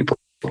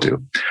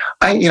do.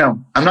 I'm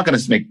not going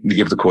to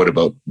give the quote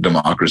about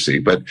democracy,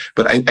 but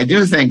I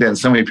do think that in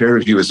some way peer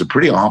review is a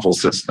pretty awful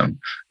system,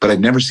 but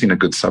I've never seen a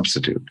good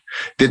substitute.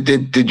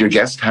 Did your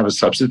guest have a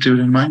substitute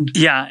in mind?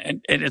 Yeah.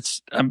 And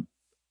it's,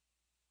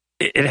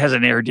 it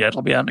hasn't aired yet.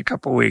 It'll be out in a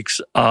couple of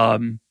weeks.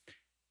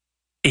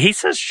 He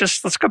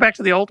says, let's go back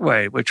to the old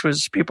way, which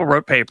was people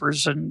wrote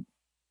papers and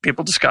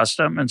people discussed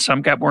them, and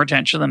some got more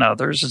attention than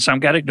others, and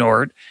some got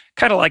ignored,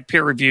 kind of like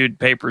peer-reviewed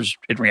papers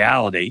in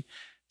reality.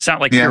 It's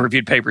not like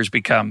peer-reviewed papers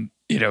become,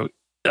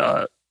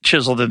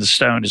 chiseled into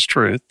stone as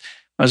truth.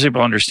 Most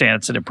people understand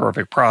it's an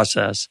imperfect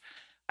process.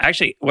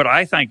 Actually, what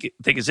I think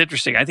is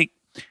interesting, I think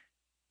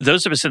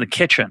those of us in the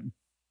kitchen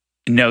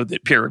know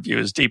that peer review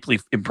is deeply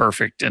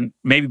imperfect and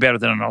maybe better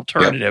than an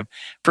alternative. Yeah.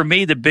 For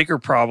me, the bigger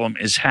problem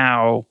is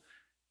how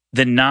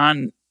the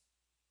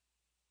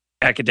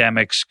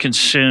non-academics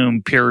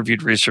consume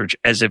peer-reviewed research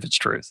as if it's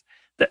truth.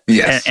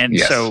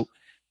 So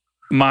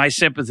my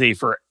sympathy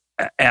for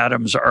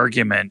Adam's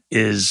argument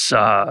is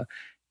to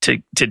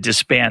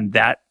disband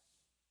that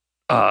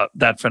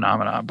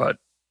phenomenon. But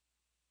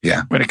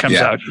when it comes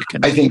out, you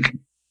can. I think,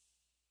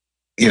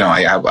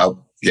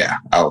 I'll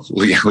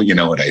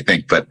what I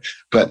think, but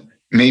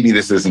maybe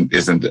this isn't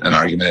an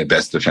argument that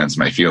best defends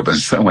my field, but in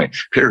some way,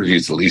 peer review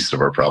is the least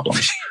of our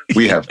problems.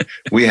 we have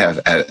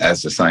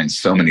as a science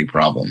so many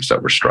problems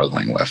that we're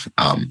struggling with.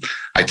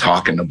 I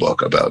talk in the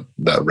book about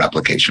the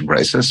replication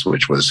crisis,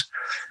 which was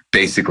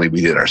basically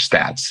we did our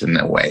stats in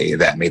a way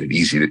that made it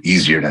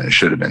easier than it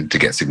should have been to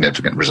get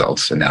significant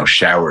results, and now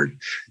showered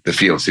the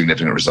field with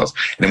significant results.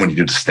 And then when you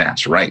do the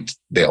stats right,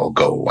 they all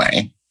go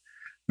away.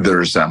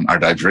 There's our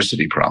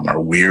diversity problem,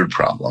 our weird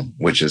problem,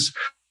 which is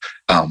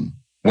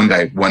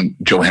when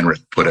Joe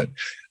Henrich put it,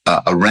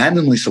 a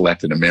randomly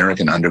selected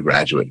American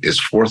undergraduate is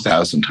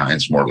 4,000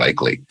 times more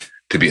likely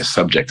to be a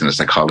subject in a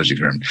psychology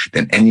firm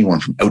than anyone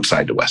from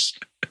outside the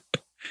West.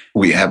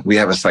 We have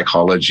a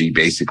psychology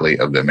basically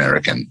of the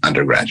American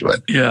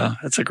undergraduate. Yeah,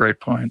 that's a great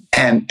point.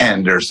 And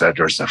there's a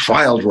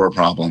file drawer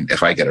problem.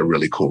 If I get a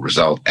really cool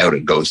result, out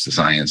it goes to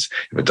science.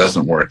 If it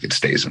doesn't work, it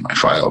stays in my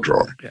file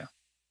drawer. Yeah.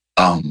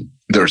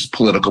 There's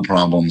political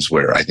problems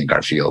where I think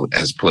our field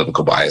has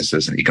political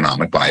biases and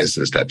economic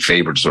biases that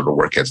favored sort of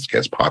work gets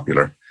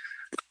popular.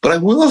 But I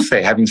will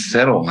say, having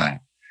said all that,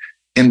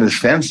 in the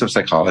defense of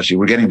psychology,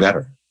 we're getting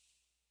better.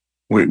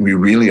 We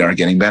really are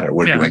getting better.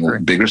 We're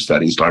doing bigger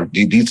studies.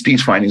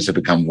 These findings have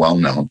become well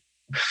known.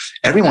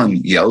 Everyone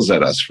yells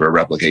at us for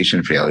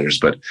replication failures,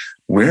 but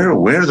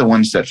we're the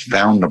ones that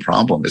found the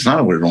problem. It's not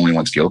that we're the only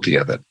ones guilty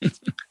of it.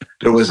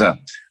 There was a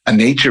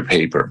Nature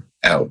paper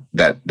out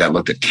that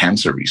looked at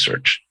cancer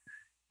research.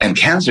 And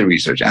cancer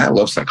research, and I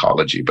love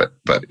psychology, but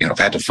if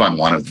I had to fund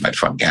one of them, I'd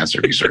fund cancer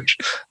research.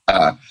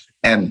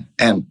 And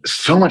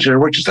so much of their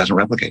work just doesn't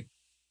replicate.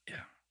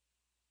 Yeah.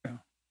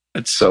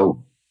 It's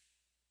so,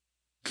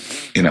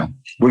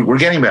 we're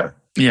getting better.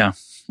 Yeah.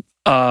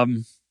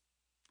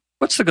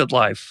 What's the good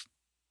life?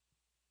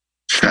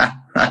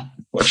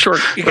 What's Short.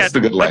 the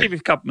good life? I'll give you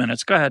a couple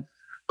minutes. Go ahead.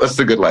 What's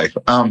the good life?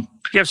 You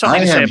have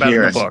something to say about it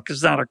in the book.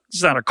 It's not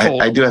a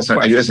cold. I do have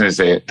something to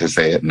say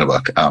it in the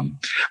book.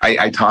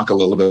 I talk a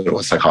little bit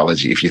about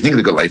psychology. If you think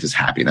the good life is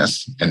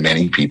happiness, and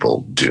many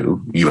people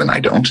do, you and I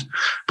don't,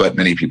 but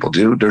many people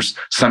do, there's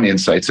some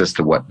insights as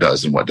to what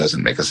does and what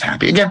doesn't make us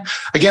happy.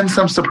 Again,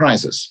 some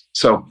surprises.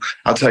 So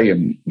I'll tell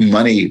you,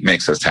 money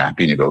makes us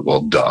happy. And you go,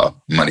 well, duh,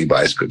 money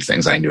buys good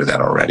things. I knew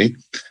that already.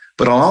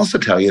 But I'll also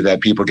tell you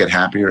that people get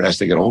happier as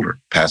they get older,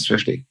 past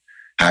 50.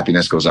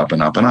 Happiness goes up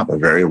and up and up, a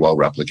very well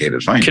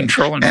replicated finding.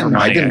 Controlling for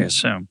money, I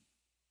assume.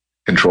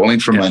 Controlling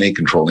for money,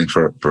 controlling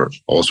for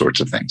all sorts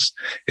of things.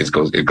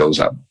 It goes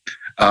up.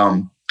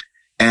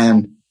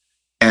 And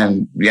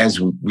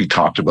as we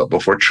talked about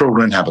before,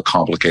 children have a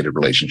complicated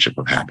relationship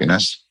with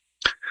happiness.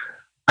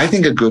 I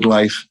think a good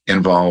life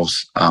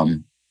involves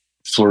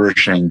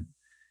flourishing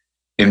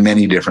in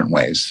many different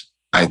ways.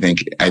 I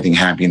think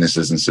happiness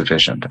isn't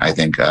sufficient. I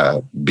think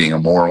being a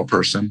moral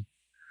person,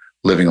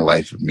 living a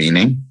life of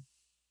meaning,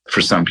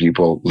 for some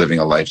people, living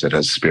a life that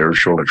has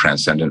spiritual or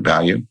transcendent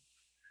value.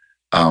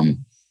 A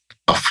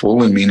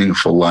full and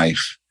meaningful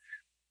life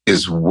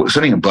is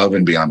sitting above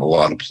and beyond a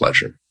lot of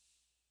pleasure.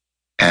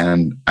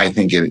 And I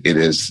think it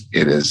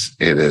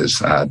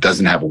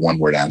doesn't have a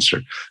one-word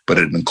answer, but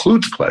it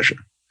includes pleasure,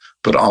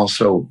 but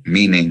also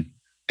meaning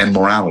and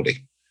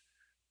morality.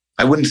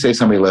 I wouldn't say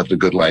somebody lived a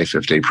good life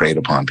if they preyed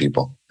upon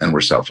people and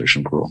were selfish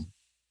and cruel.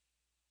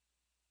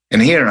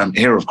 And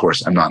here, of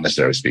course, I'm not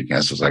necessarily speaking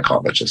as a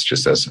psychologist,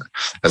 just as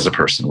a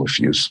person with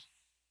views.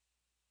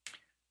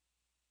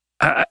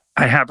 I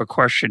have a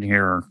question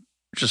here,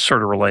 just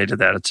sort of related to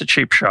that. It's a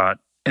cheap shot,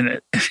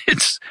 and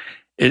it's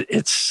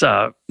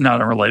not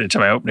unrelated to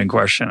my opening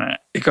question.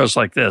 It goes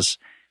like this: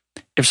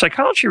 if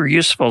psychology were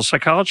useful,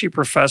 psychology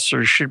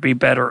professors should be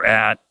better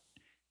at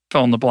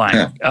fill in the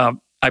blank. Yeah.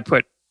 I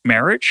put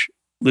marriage,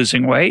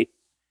 losing weight,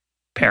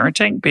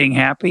 parenting, being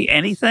happy,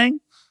 anything.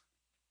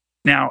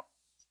 Now,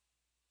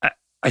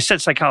 I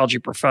said psychology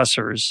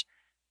professors.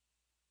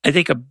 I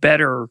think a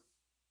better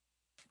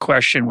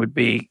question would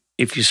be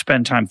if you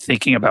spend time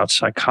thinking about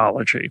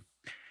psychology.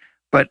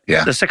 But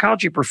the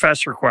psychology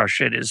professor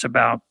question is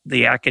about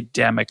the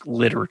academic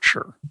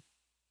literature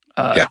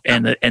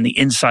and the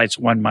insights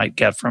one might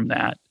get from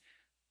that.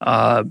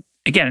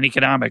 Again, in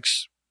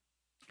economics,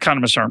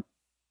 economists aren't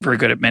very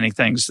good at many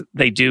things.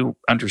 They do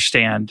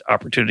understand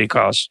opportunity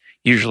costs.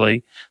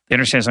 Usually, they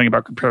understand something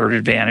about comparative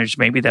advantage.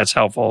 Maybe that's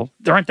helpful.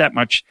 There aren't that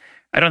much.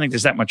 I don't think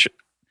there's that much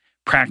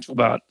practical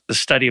about the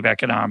study of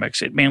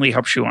economics. It mainly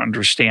helps you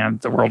understand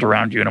the world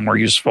around you in a more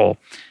useful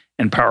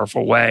and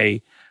powerful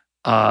way.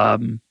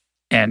 And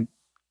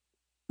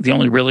the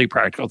only really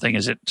practical thing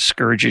is it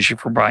discourages you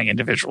from buying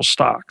individual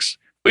stocks,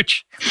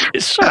 which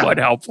is somewhat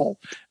helpful,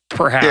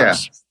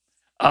 perhaps.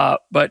 Yeah.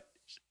 But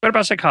what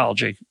about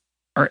psychology?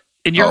 Or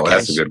in your case,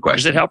 that's a good question.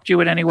 Has it helped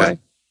you in any way?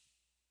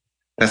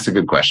 That's a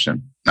good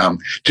question.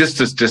 Just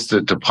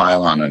to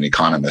pile on an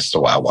economist a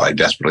while I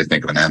desperately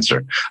think of an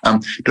answer.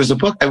 There's a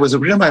book, it was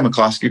written by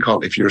McCloskey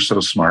called If You're So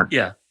Smart.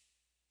 Yeah.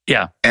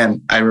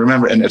 And I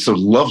remember, and it's a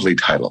lovely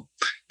title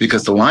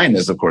because the line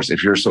is, of course,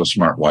 if you're so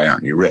smart, why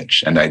aren't you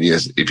rich? And the idea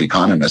is if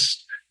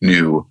economists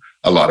knew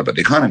a lot about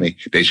the economy,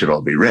 they should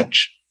all be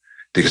rich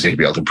because they'd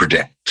be able to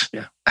predict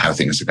how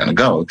things are going to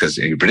go, because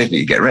if you predict it,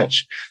 you get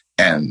rich.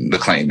 And the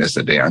claim is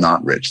that they are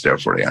not rich,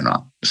 therefore they are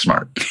not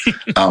smart.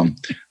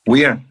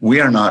 We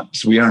are not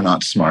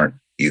smart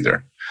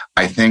either.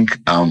 I think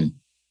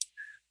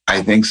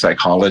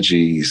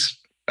psychology's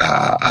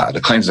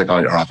the claims of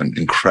psychology are often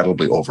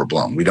incredibly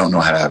overblown. We don't know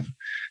how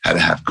to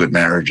have good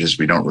marriages.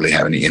 We don't really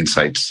have any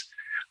insights.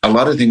 A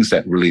lot of things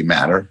that really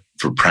matter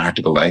for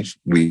practical life,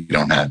 we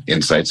don't have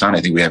insights on. I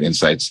think we have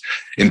insights,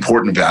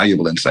 important,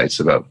 valuable insights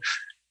about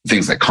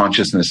things like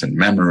consciousness and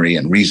memory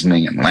and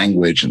reasoning and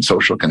language and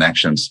social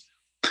connections.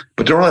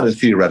 But they're all at a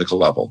theoretical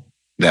level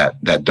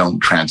that don't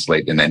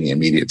translate in any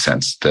immediate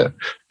sense to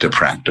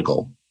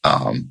practical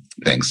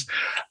things.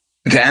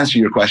 To answer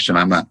your question,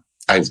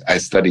 I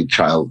studied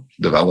child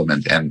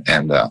development, and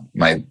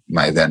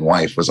my then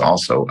wife was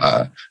also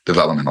a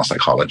developmental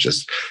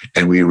psychologist,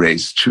 and we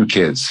raised two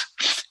kids.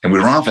 And we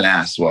were often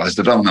asked, well, as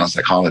developmental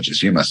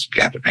psychologists, you must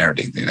get the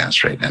parenting thing down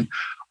straight. And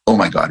oh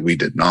my God, we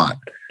did not.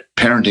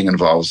 Parenting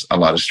involves a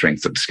lot of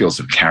strengths of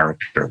skills of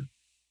character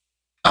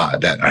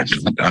that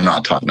I'm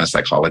not taught in a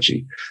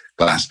psychology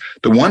class.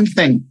 The one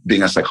thing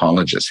being a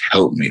psychologist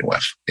helped me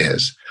with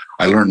is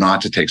I learned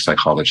not to take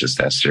psychologists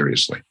that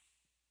seriously.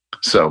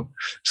 So,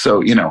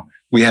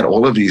 we had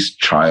all of these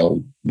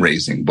child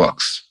raising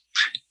books,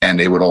 and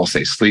they would all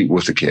say, sleep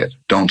with the kid,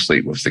 don't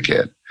sleep with the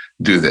kid,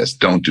 do this,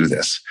 don't do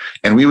this.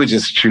 And we would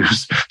just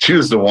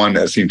choose the one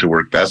that seemed to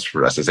work best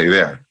for us to say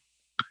there.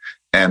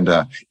 And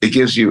it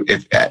gives you,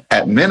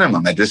 at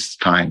minimum at this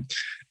time,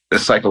 the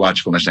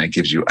psychological understanding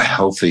gives you a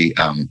healthy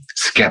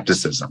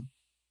skepticism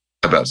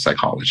about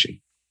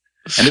psychology.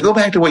 And to go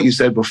back to what you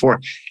said before,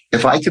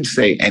 if I could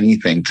say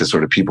anything to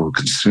sort of people who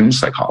consume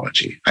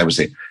psychology, I would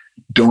say,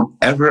 don't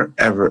ever,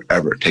 ever,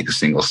 ever take a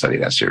single study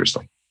that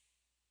seriously.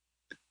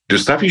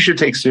 There's stuff you should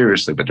take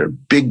seriously, but there are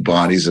big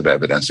bodies of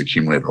evidence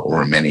accumulated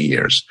over many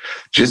years.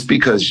 Just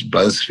because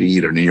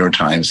BuzzFeed or New York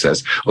Times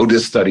says, oh,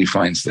 this study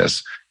finds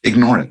this,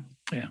 ignore it.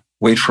 Yeah.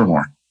 Wait for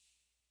more.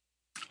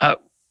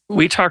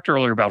 We talked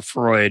earlier about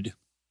Freud.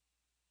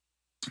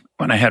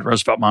 When I had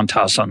Roosevelt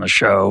Montas on the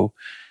show,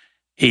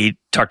 he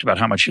talked about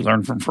how much he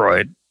learned from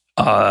Freud.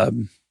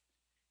 And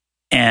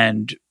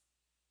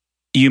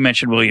you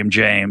mentioned William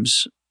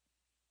James.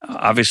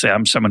 Obviously,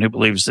 I'm someone who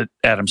believes that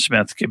Adam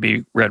Smith could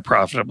be read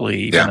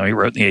profitably, even though he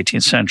wrote in the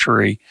 18th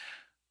century.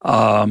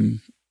 Other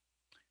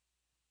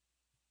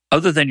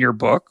than your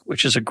book,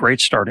 which is a great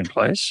starting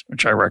place,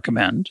 which I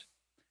recommend,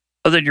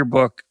 other than your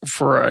book,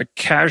 for a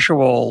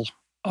casual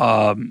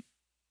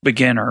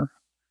beginner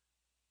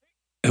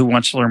who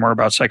wants to learn more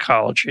about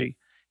psychology,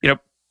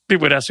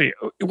 people would ask me,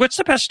 what's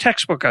the best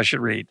textbook I should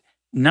read?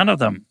 None of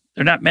them.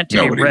 They're not meant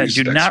to be read.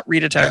 Do not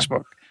read a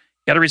textbook.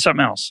 You got to read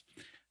something else.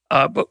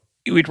 But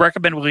we'd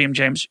recommend William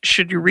James.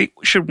 Should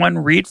one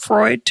read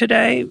Freud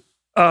today,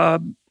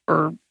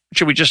 or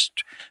should we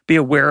just be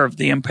aware of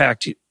the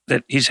impact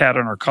that he's had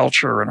on our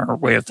culture and our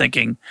way of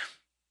thinking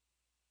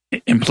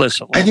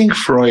implicitly? I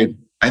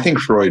think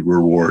Freud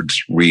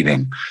rewards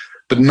reading,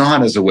 but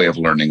not as a way of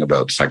learning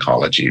about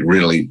psychology.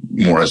 Really,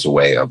 more as a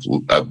way of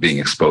being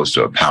exposed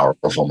to a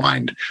powerful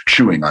mind,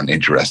 chewing on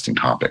interesting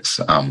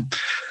topics.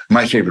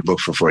 My favorite book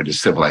for Freud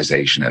is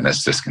Civilization and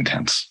Its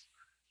Discontents,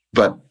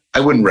 but I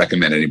wouldn't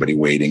recommend anybody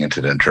wading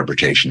into the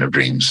interpretation of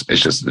dreams.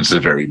 It's a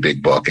very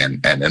big book,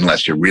 and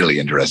unless you're really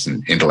interested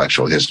in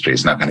intellectual history,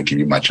 it's not going to give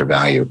you much of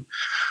value.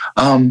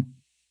 I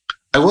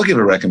will give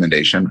a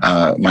recommendation.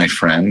 My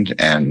friend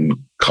and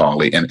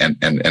colleague and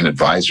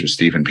advisor,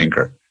 Steven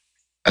Pinker,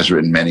 has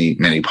written many,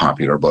 many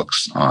popular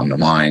books on the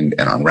mind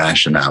and on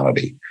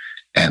rationality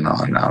and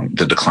on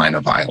the decline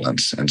of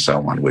violence and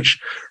so on, which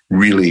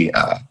really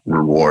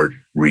reward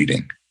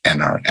reading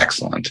and are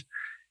excellent.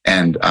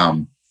 And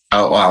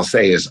all I'll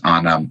say is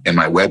on in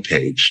my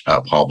webpage,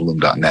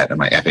 paulbloom.net, and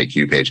my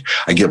FAQ page,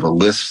 I give a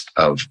list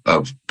of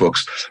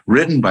books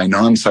written by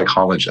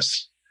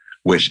non-psychologists,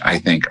 which I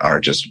think are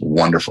just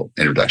wonderful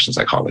introduction to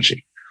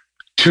psychology.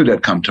 Two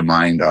that come to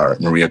mind are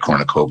Maria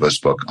Kornikova's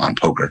book on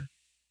poker,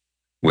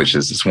 which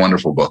is this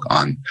wonderful book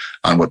on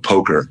what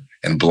poker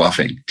and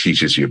bluffing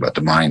teaches you about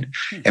the mind,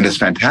 and this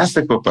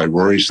fantastic book by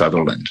Rory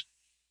Sutherland,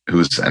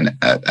 who's an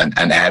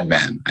ad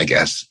man, I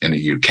guess, in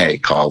the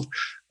UK, called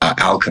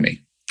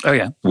Alchemy. Oh,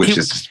 yeah. Which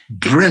is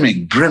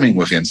brimming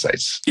with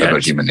insights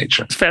about human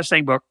nature. It's a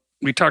fascinating book.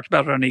 We talked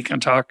about it on Econ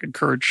Talk.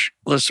 Encourage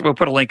listeners. We'll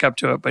put a link up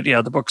to it. But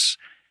yeah, the book's,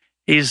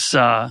 he has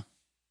the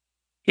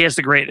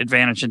great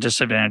advantage and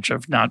disadvantage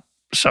of not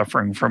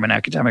suffering from an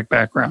academic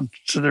background.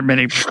 So there are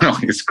many. No,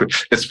 it's good.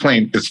 It's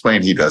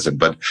plain he doesn't.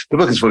 But the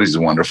book is full of these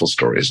wonderful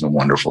stories and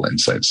wonderful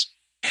insights.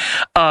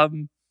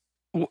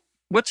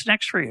 What's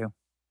next for you?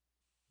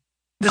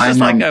 This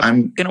is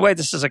in a way,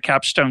 this is a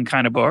capstone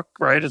kind of book,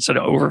 right? It's an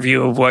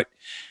overview of what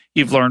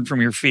you've learned from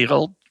your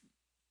field.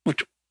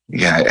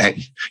 Yeah,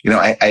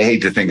 I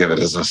hate to think of it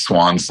as a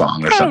swan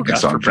song or something.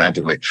 So I'm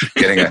frantically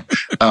getting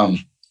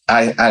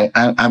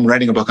I'm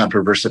writing a book on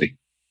perversity,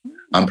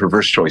 on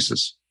perverse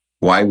choices,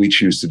 why we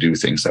choose to do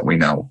things that we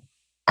know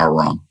are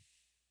wrong.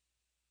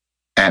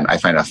 And I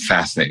find a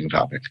fascinating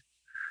topic.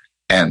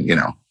 And,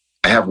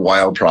 I have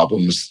wild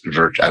problems,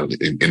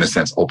 in a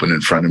sense, open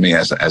in front of me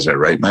as I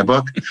write my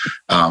book.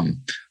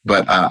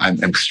 But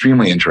I'm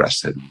extremely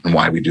interested in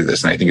why we do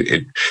this. And I think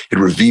it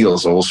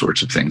reveals all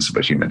sorts of things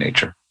about human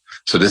nature.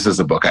 So this is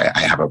a book. I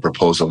have a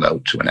proposal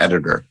out to an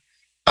editor.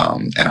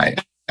 And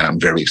I'm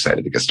very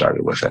excited to get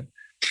started with it.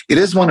 It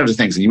is one of the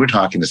things, and you were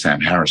talking to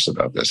Sam Harris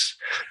about this,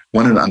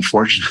 one of the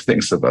unfortunate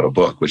things about a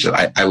book, which is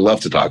I love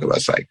to talk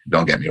about psych,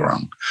 don't get me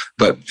wrong.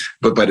 But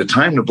by the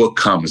time the book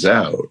comes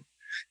out,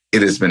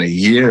 it has been a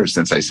year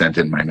since I sent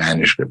in my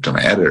manuscript to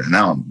my editor, and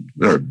now I'm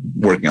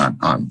working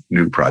on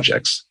new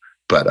projects.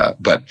 But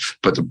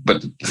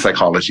the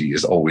psychology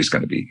is always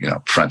going to be,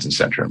 front and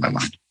center in my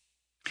mind.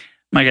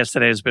 My guest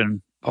today has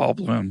been Paul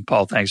Bloom.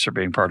 Paul, thanks for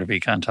being part of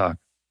Econ Talk.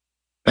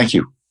 Thank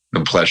you.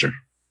 A pleasure.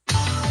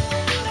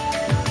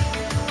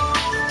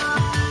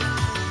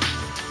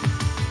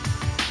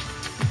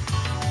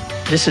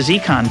 This is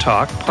Econ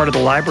Talk, part of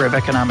the Library of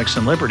Economics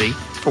and Liberty.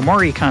 For more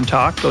Econ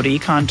Talk, go to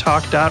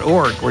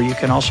econtalk.org, where you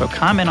can also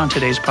comment on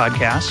today's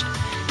podcast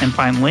and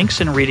find links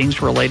and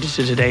readings related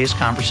to today's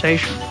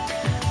conversation.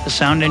 The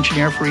sound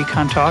engineer for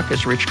Econ Talk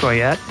is Rich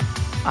Goyette.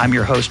 I'm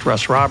your host,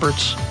 Russ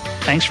Roberts.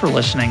 Thanks for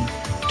listening.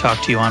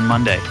 Talk to you on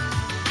Monday.